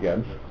sharply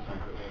against,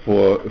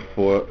 for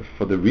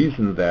the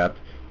reason that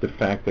the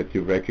fact that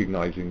you're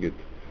recognizing it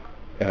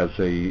as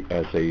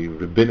a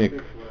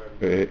rabbinic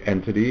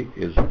entity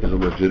is a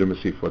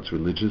legitimacy for its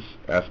religious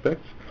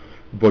aspects,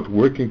 but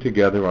working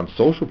together on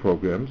social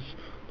programs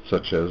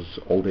such as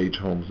old age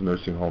homes,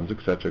 nursing homes,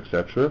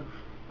 etc.,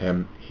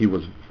 he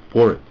was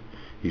for it.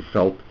 He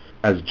felt,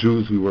 as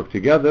Jews we work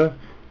together,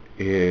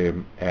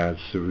 as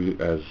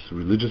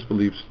religious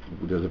beliefs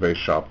there's a very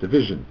sharp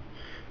division,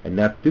 and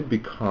that did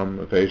become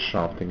a very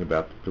sharp thing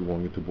about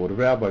belonging to board of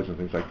rabbis and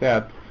things like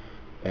that.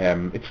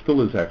 It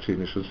still is actually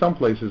an issue in some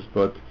places,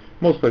 but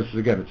most places,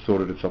 again, it's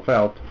sorted itself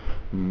out.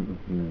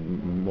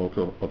 Most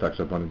Orthodox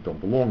Rabbanim don't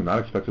belong, not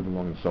expected to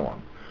belong, and so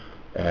on.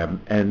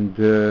 And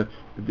the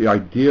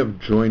idea of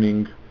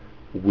joining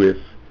with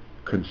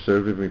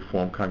conservative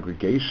reform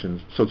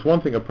congregations, so it's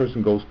one thing a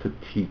person goes to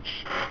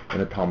teach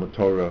in a Talmud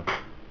Torah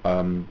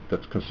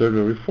that's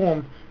conservative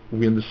reform.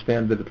 We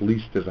understand that at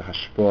least there's a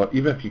hashpah,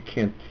 even if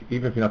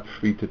you're not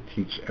free to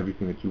teach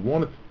everything that you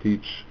wanted to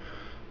teach,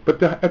 but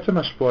it's a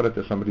hashpah that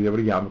there's somebody there with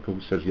a yarmulke who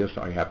says, yes,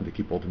 I happen to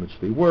keep all the mitzvahs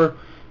they were,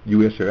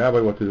 you ask your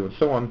rabbi what to do, and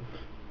so on.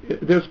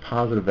 There's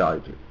positive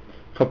value to it.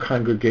 For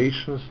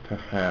congregations to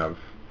have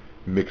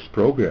mixed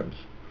programs,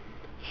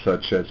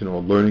 such as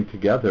learning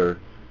together,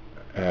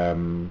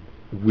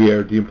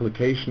 where the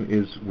implication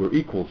is we're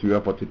equals. You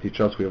have what to teach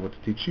us, we have what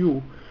to teach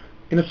you.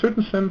 In a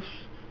certain sense,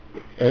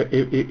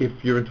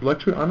 if you're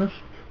intellectually honest,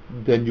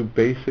 then you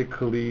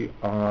basically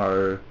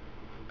are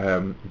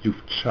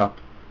you've chopped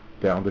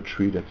down the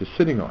tree that you're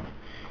sitting on.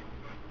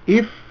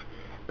 If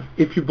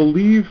you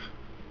believe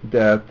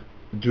that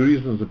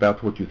Judaism is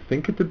about what you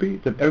think it to be,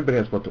 then everybody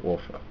has what to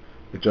offer.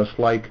 It's just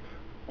like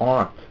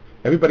art.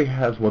 Everybody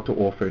has what to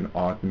offer in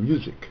art and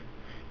music.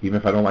 Even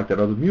if I don't like that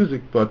other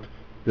music, but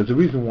there's a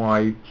reason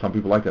why some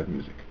people like that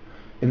music.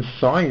 In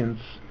science,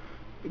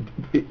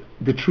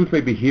 the truth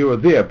may be here or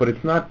there, but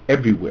it's not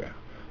everywhere.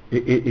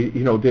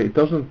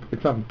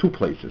 It's not in two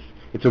places.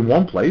 It's in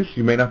one place,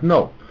 you may not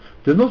know.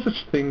 There's no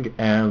such thing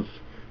as,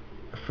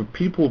 for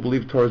people who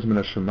believe Torah is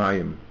min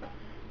hashamayim,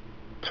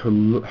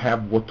 to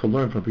have what to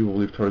learn from people who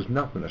believe Torah is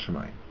not min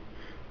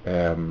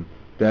hashamayim.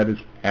 That is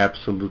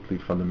absolutely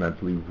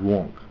fundamentally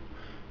wrong.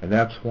 And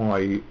that's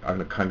why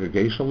on a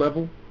congregational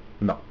level,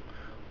 no.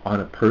 On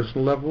a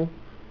personal level,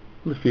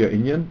 l'fia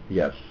inyan,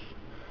 yes.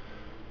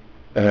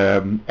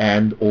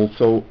 And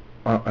also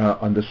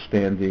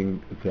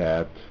understanding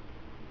that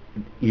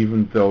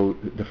even though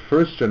the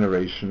first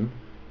generation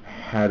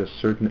had a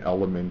certain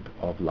element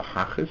of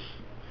lahachis,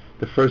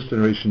 the first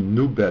generation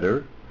knew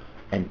better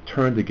and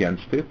turned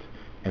against it,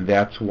 and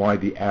that's why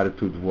the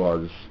attitude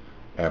was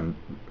that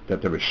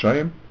they're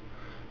Rishayim.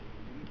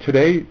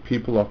 Today,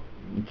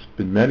 it's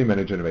been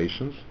many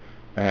generations,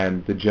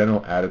 and the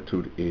general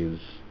attitude is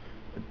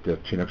that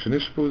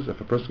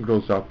if a person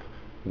grows up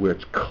where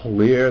it's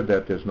clear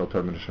that there's no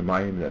Torah min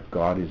hashamayim, that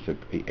God is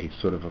a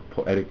sort of a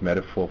poetic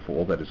metaphor for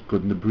all that is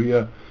good in the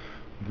Bria,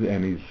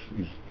 and he's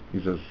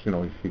as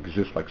he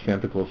exists like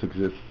Santa Claus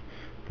exists,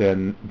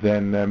 then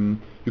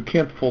you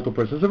can't fault a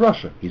person as a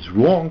Russia. He's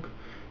wrong,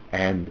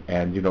 and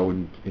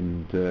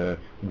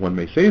one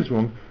may say he's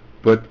wrong,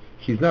 but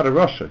he's not a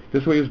Russia.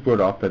 This way he's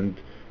brought up, and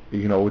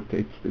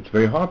it's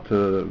very hard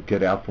to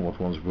get out from what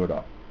one's brought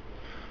up.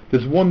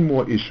 There's one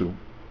more issue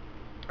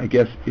I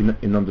guess,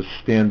 in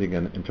understanding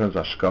and in terms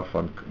of Ashkafa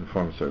and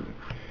informed serving.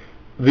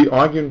 The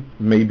argument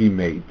may be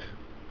made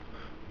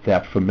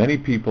that for many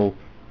people,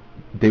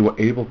 they were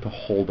able to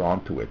hold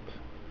on to it,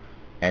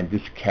 and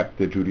this kept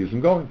their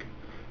Judaism going.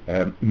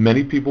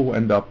 Many people who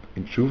end up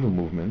in tshuva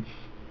movements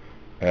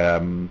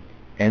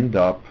end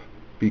up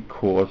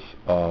because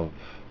of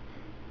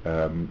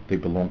they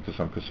belong to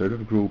some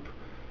conservative group.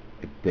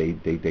 They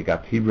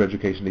got Hebrew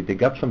education. They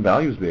got some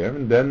values there,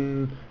 and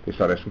then they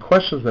start asking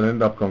questions and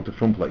end up going to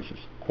frum places.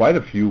 Quite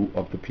a few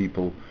of the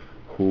people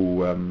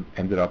who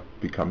ended up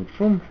becoming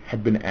frum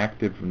had been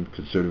active in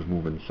conservative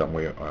movement in some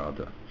way or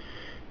other.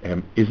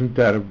 Isn't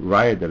that a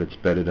riot that it's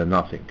better than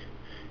nothing?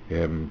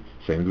 Same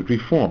with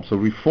reform. So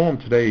reform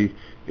today,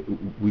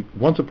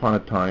 once upon a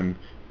time,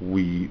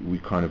 we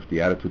kind of,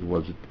 the attitude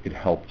was it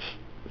helped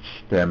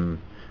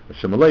stem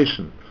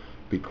assimilation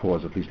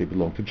because at least they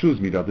belong to Jews,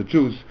 meet other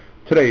Jews.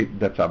 Today,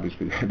 that's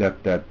obviously,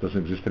 that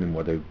doesn't exist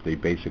anymore. They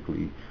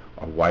basically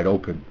are wide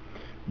open.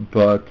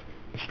 But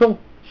still,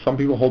 some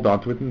people hold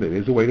on to it, and it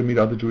is a way to meet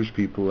other Jewish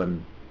people,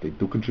 and they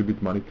do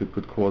contribute money to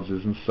good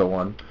causes and so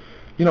on.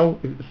 You know,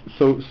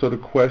 so the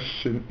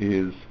question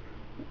is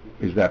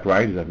that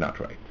right? Is that not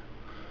right?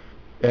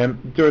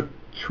 There are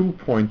 2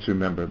 points to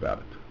remember about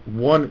it.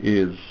 One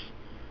is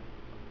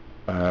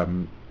a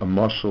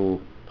mashal.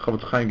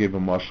 Chavetz Chaim gave a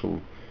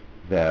mashal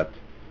that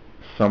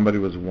somebody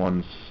was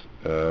once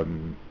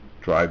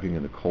driving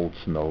in the cold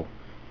snow,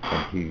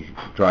 and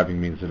driving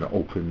means in an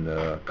open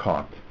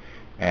cart,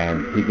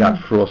 and he got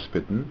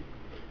frostbitten,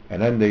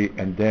 and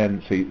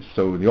then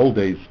so in the old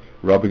days,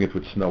 rubbing it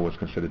with snow was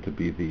considered to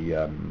be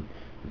the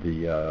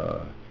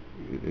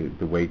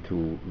way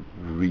to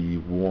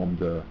re-warm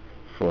the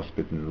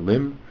frostbitten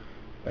limb.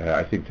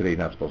 I think today you're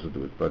not supposed to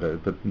do it, but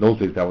in those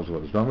days that was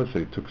what was done with. So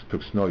he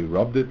took snow, he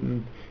rubbed it,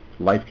 and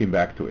life came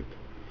back to it.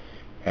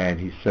 And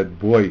he said,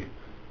 "Boy,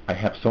 I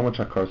have so much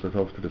hakaras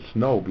hatov to the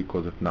snow,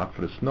 because if not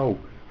for the snow,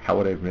 how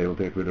would I have been able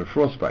to get rid of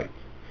frostbite?"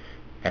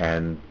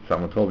 And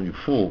someone told me, "You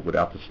fool!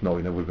 Without the snow,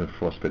 you never would have been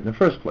frostbitten in the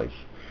first place."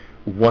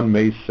 One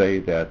may say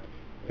that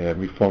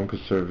Reform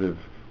Conservative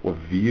were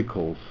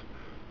vehicles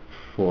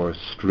for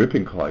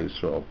stripping Klal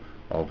Yisrael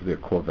of their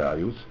core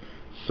values.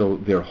 So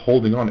they're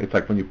holding on. It's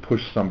like when you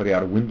push somebody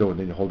out a window and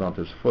then you hold on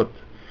to his foot.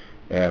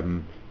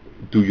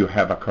 Do you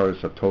have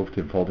hakaras hatov to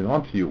him holding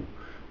on to you?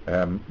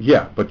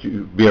 Yeah, but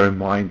you bear in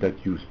mind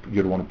that you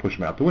don't want to push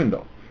him out the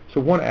window.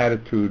 So one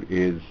attitude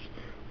is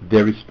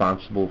they're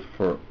responsible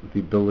for the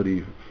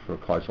ability for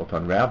Klal Yisrael to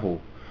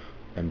unravel,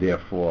 and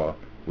therefore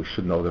we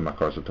should know them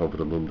hakaras hatov, but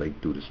a little late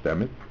due to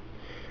stem it.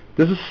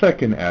 There's a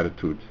second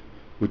attitude,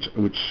 which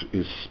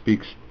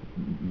speaks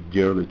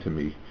dearly to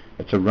me.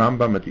 It's a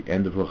Rambam at the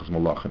end of Hilchos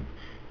Malachim.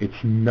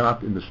 It's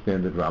not in the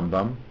standard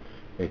Rambam.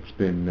 It's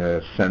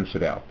been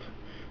censored out.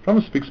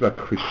 Rambam speaks about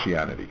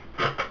Christianity,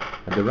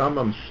 and the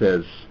Rambam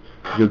says,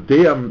 I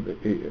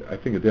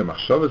think Yodei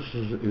Machshavos,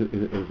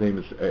 his name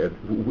is.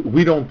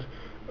 We don't.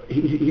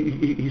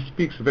 He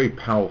speaks very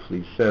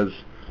powerfully. He says,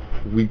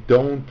 we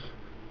don't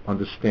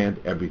understand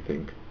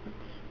everything,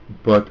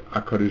 but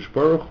HaKadosh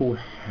Baruch Hu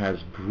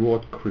has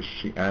brought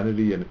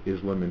Christianity and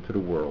Islam into the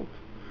world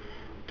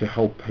to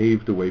help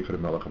pave the way for the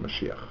Melech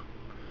HaMashiach.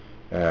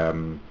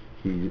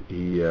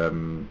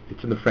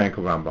 It's in the Frankel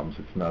Rambams.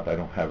 It's not. I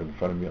don't have it in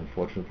front of me,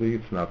 unfortunately.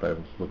 It's not. I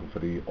was looking for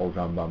the old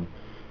Rambam.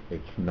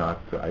 It's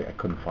not. I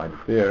couldn't find it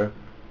there.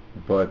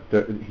 But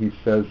he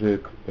says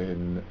it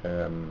in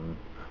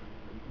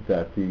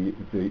that the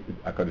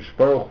HaKadosh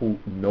Baruch Hu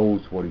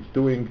knows what he's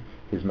doing.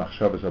 His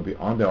machshavos are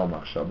beyond our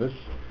machshavos,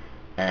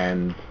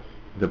 and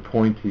the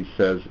point he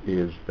says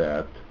is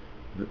that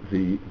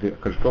the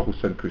HaKadosh Baruch Hu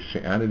sent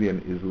Christianity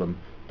and Islam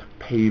to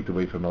pave the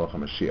way for Melech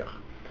HaMashiach,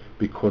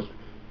 because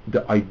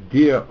the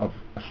idea of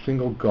a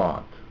single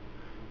God,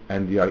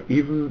 and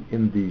even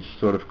in the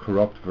sort of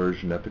corrupt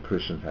version that the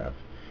Christians have,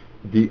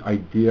 the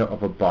idea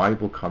of a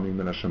Bible coming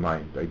min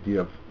hashamayim, the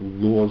idea of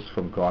laws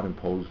from God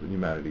imposed on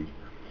humanity,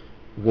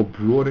 were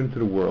brought into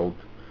the world,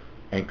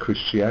 and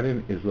Christianity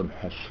and Islam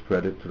has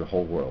spread it to the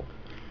whole world,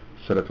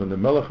 so that when the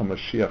Melech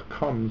HaMashiach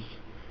comes,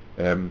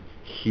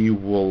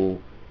 there'll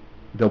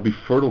be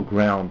fertile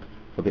ground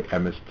for the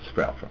emes to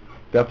sprout from.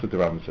 That's what the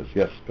Rambam says.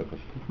 Yes, because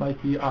it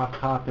might be off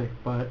topic,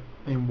 but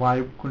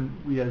why couldn't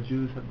we as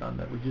Jews have done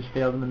that? We just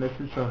failed in the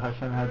mission, so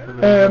Hashem had to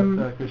raise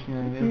up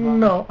Christianity and Islam?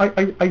 No,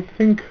 I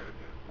think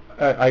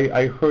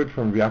I heard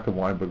from Yaakov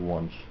Weinberg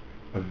once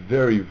a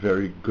very,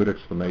 very good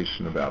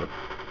explanation about it.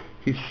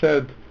 He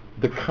said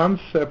the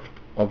concept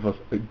of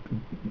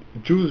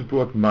Jews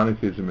brought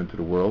monotheism into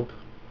the world,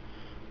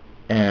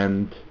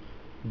 and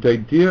the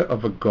idea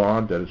of a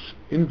God that is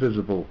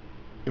invisible,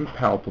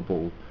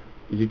 impalpable,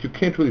 that you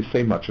can't really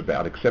say much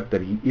about except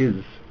that he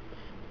is,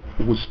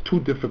 was too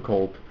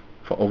difficult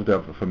for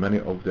many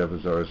Ovdei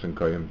Avazaros and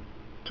Goyim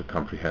to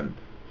comprehend.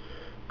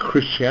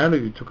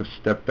 Christianity took a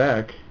step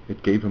back.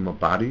 It gave him a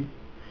body.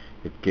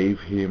 It gave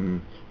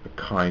him a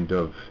kind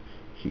of,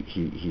 he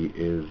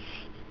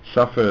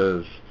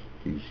suffers,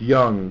 he's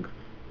young,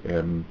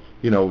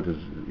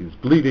 There's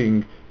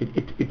bleeding.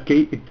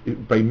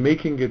 By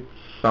making it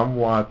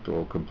somewhat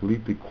or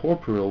completely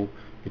corporeal,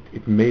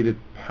 it made it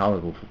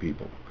palatable for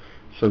people.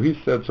 So he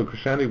said, so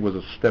Christianity was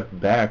a step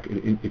back.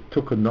 It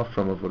took enough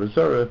from Avodah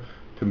Zarah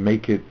to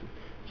make it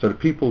so that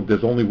people,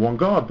 there's only one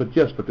God, but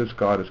this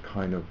God is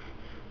kind of,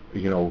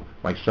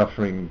 my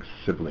suffering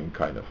sibling,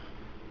 kind of.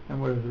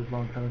 And what is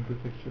Islam kind of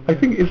depiction? I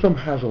think Islam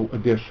has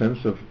their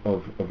sense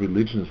of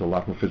religion is a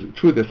lot more physical.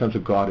 True, their sense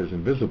of God is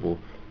invisible,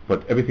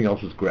 but everything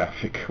else is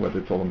graphic, whether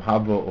it's Olam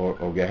Haba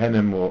or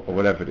Gehenim or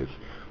whatever it is.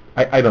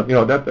 I don't,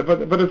 but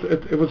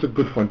it was a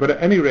good point. But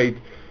at any rate,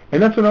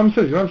 and that's what Ram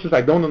says. Ram says,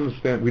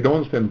 we don't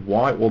understand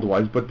why all the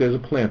whys, but there's a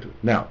plan to it.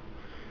 Now,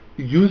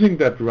 using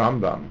that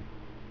Rambam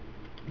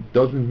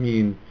doesn't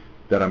mean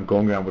that I'm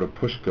going around with a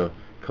pushka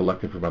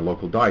collecting for my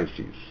local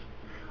diocese.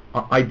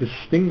 I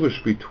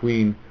distinguish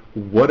between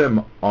what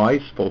am I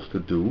supposed to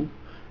do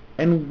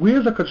and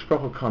where's HaKadosh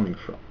Baruch Hu coming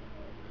from.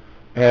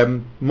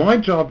 My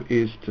job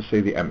is to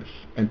say the emes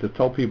and to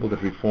tell people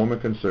that Reform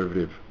and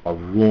Conservative are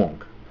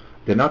wrong.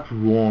 They're not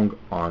wrong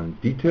on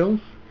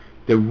details,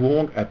 they're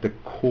wrong at the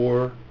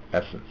core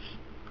essence.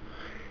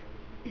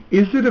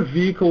 Is it a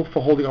vehicle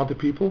for holding on to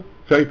people?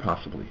 Very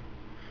possibly.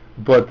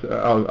 But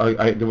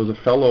there was a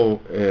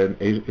fellow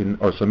in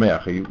Or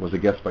Sameach, he was a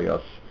guest by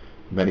us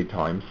many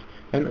times,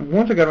 and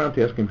once I got around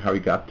to asking him how he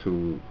got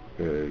to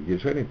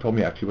Yisrael, he told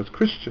me actually he was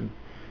Christian.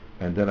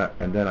 And then I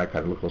kind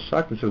of looked a little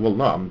shocked and said, well,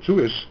 no, I'm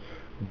Jewish,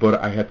 but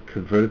I had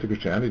converted to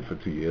Christianity for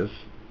 2 years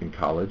in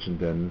college, and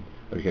then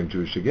I became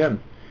Jewish again.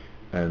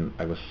 And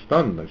I was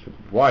stunned. I said,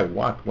 why,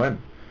 what,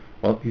 when?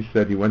 Well, he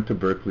said he went to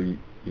Berkeley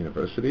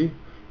University,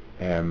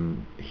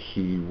 and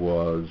he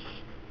was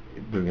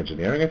doing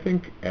engineering, I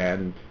think,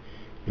 and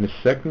in his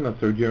second or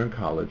third year in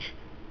college,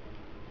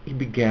 he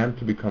began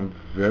to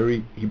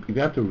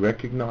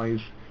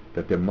recognize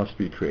that there must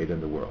be a creator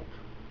in the world.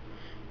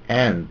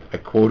 And, I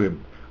quote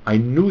him, I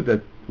knew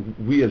that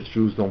we as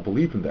Jews don't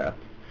believe in that,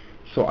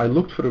 so I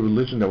looked for the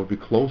religion that would be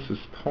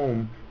closest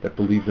home that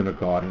believed in a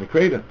God and a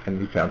creator,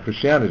 and he found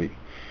Christianity.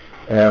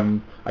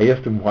 I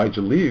asked him, why'd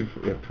you leave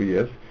after 2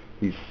 years?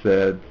 He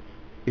said,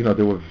 they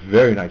were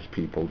very nice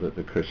people,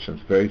 the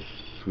Christians, very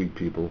sweet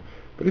people,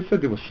 but he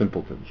said they were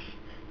simpletons.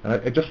 And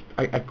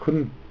I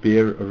couldn't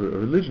bear a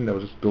religion that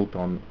was just built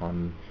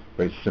on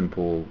very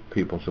simple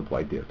people and simple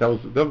ideas. That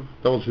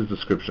was his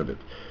description of it.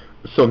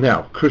 So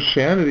now,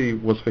 Christianity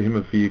was for him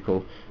a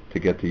vehicle to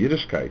get to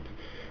Yiddishkeit.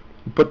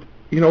 But,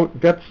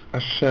 that's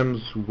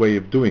Hashem's way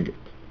of doing it.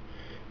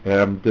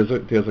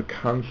 There's a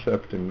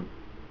concept in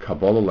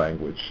Kabbalah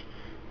language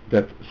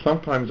that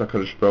sometimes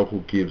HaKadosh Baruch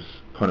Hu gives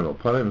panim al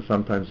panim, and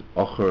sometimes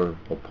acher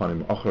al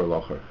panim, acher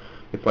al acher.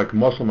 It's like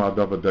Moshe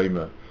Ma'adav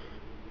Adayma.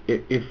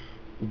 If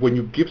when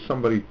you give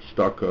somebody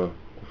tzedakah or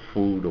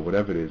food or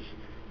whatever it is,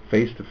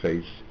 face to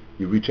face,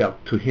 you reach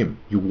out to him.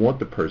 You want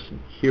the person.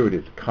 Here it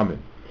is, come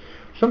in.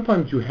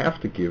 Sometimes you have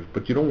to give,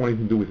 but you don't want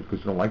anything to do with it because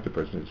you don't like the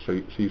person. So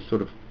you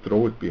sort of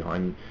throw it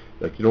behind,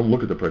 like you don't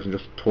look at the person,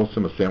 just toss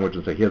him a sandwich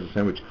and say, here's a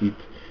sandwich, eat,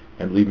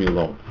 and leave me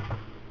alone.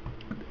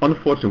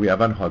 Unfortunately, we have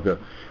anhaga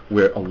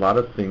where a lot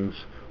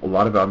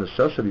of our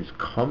necessities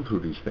come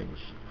through these things.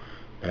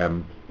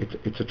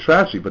 It's a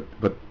tragedy, but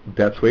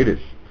that's the way it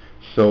is.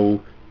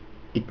 So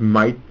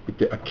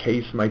a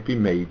case might be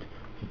made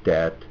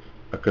that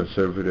a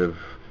conservative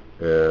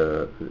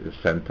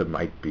center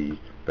might be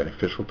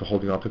beneficial to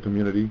holding on to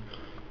community,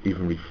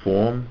 even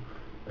reform,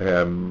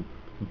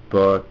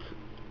 but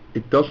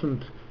it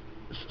doesn't.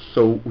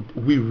 So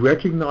we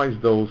recognize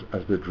those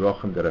as the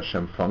drachim that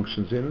Hashem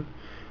functions in,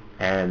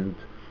 and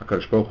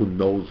HaKadosh Baruch Hu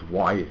knows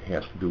why it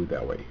has to do it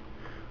that way.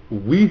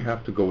 We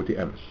have to go with the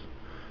emes.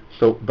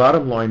 So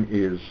bottom line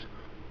is,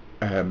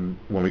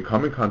 when we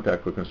come in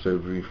contact with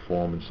conservative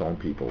reform and so on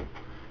people,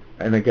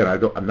 and again,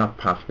 I'm not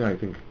passing. I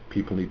think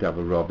people need to have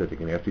a rub that they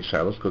can ask these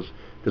shilos, because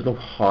there's no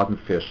hard and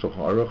fast shulchan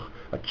aruch.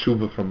 A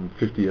tshuva from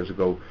 50 years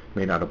ago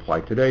may not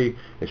apply today.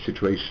 A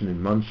situation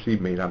in Muncie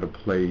may not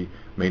apply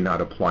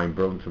in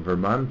Burlington,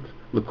 Vermont.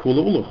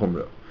 L'kula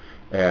u'l'chumra.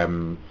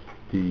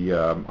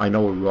 I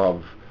know a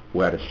rav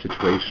who had a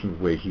situation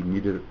where he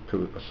needed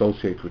to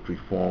associate with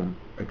reform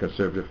and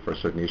conservative for a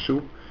certain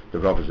issue. The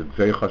rav is a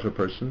very chashuv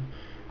person,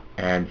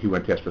 and he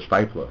went to ask the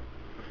stipler.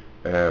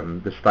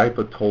 The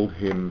stipler told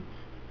him,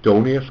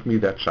 don't ask me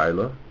that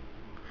shaila,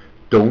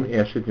 don't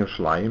ask it in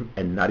Yerushalayim,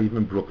 and not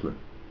even Brooklyn,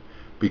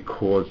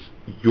 because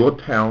your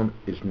town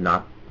is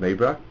not Bnei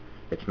Brak,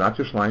 it's not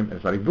Yerushalayim, and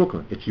it's not even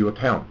Brooklyn, it's your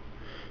town.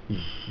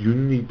 You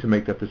need to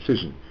make that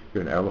decision.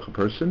 You're an Erlich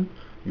person,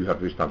 you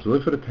have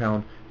responsibility for the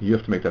town, you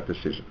have to make that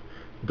decision.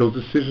 Those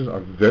decisions are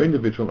very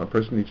individual, and a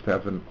person needs to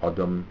have an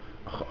adam,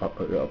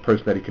 a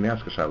person that he can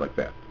ask a shayla like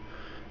that.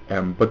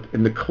 But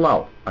in the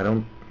klal,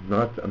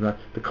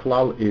 the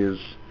klal is,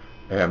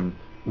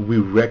 we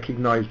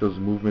recognize those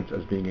movements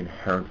as being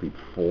inherently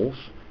false.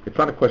 It's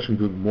not a question of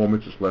doing more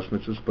mitzvahs, less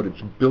mitzvahs, but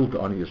it's built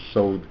on a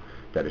yesod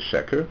that is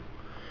sheker.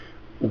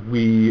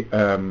 We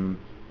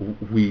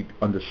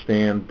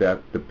understand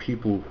that the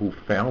people who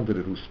founded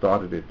it, who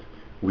started it,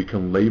 we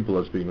can label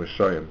as being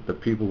Rishayim. The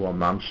people who are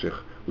mamshich,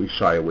 we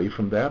shy away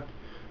from that.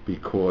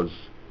 because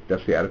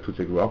that's the attitudes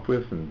they grew up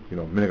with, and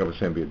minhag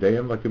avosem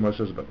b'yadayim, like the Gemara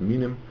says about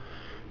minim.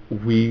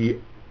 We,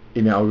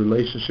 in our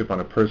relationship on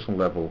a personal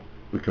level,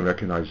 we can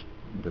recognize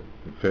the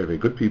very, very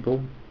good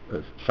people.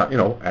 Some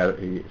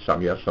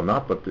yes, some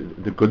not, but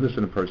the goodness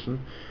in a person.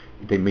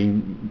 They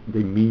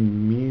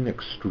mean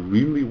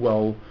extremely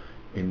well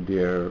in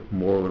their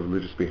moral or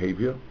religious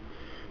behavior.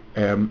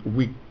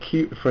 We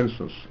keep, for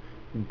instance,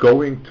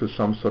 going to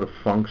some sort of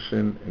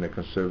function in a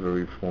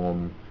conservative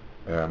reform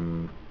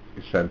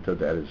center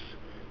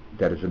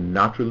that is a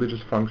not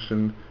religious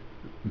function,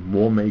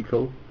 more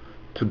makel,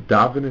 to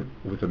daven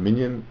with a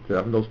minyan, to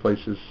daven those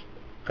places,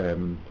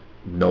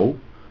 no,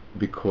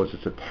 because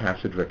it's a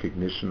tacit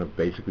recognition of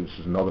basically this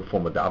is another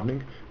form of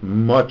davening,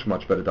 much,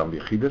 much better than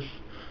Yechidus.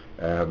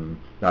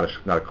 Not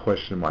a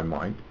question in my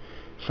mind.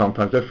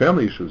 Sometimes there are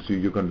family issues.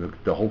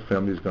 The whole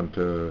family is going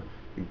to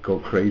go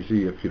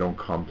crazy if you don't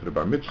come to the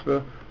bar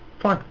mitzvah.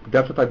 Fine.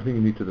 That's the type of thing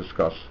you need to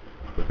discuss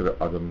with the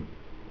Adam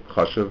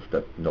Chashav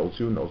that knows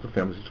the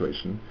family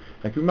situation.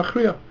 Like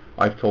Machriya.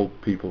 I've told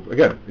people,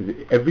 again,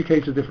 every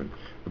case is different,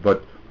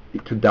 but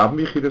to daven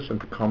Yechidus and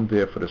to come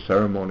there for the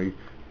ceremony,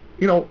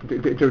 there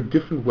are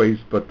different ways,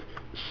 but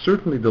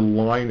certainly the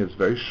line is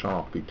very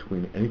sharp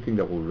between anything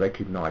that will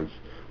recognize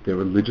their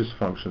religious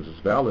functions as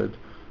valid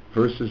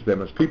versus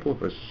them as people,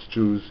 versus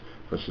Jews,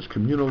 versus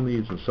communal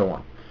needs, and so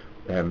on.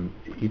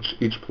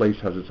 Each place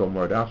has its own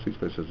maradas, each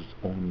place has its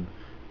own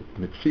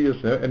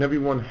mitzias, and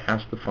everyone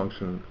has to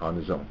function on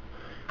his own.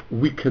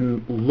 We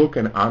can look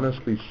and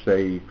honestly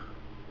say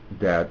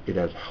that it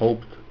has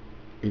helped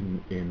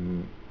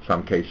in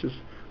some cases.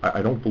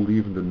 I don't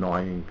believe in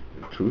denying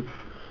the truth,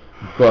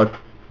 but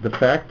the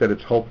fact that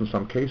it's helped in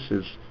some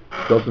cases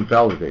doesn't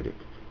validate it.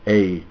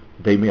 A,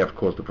 they may have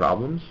caused the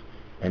problems,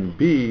 and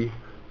B,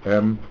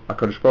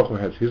 HaKadosh Baruch Hu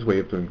has his way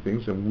of doing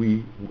things,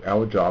 and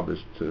our job is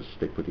to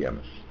stick with the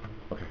emes.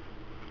 Okay.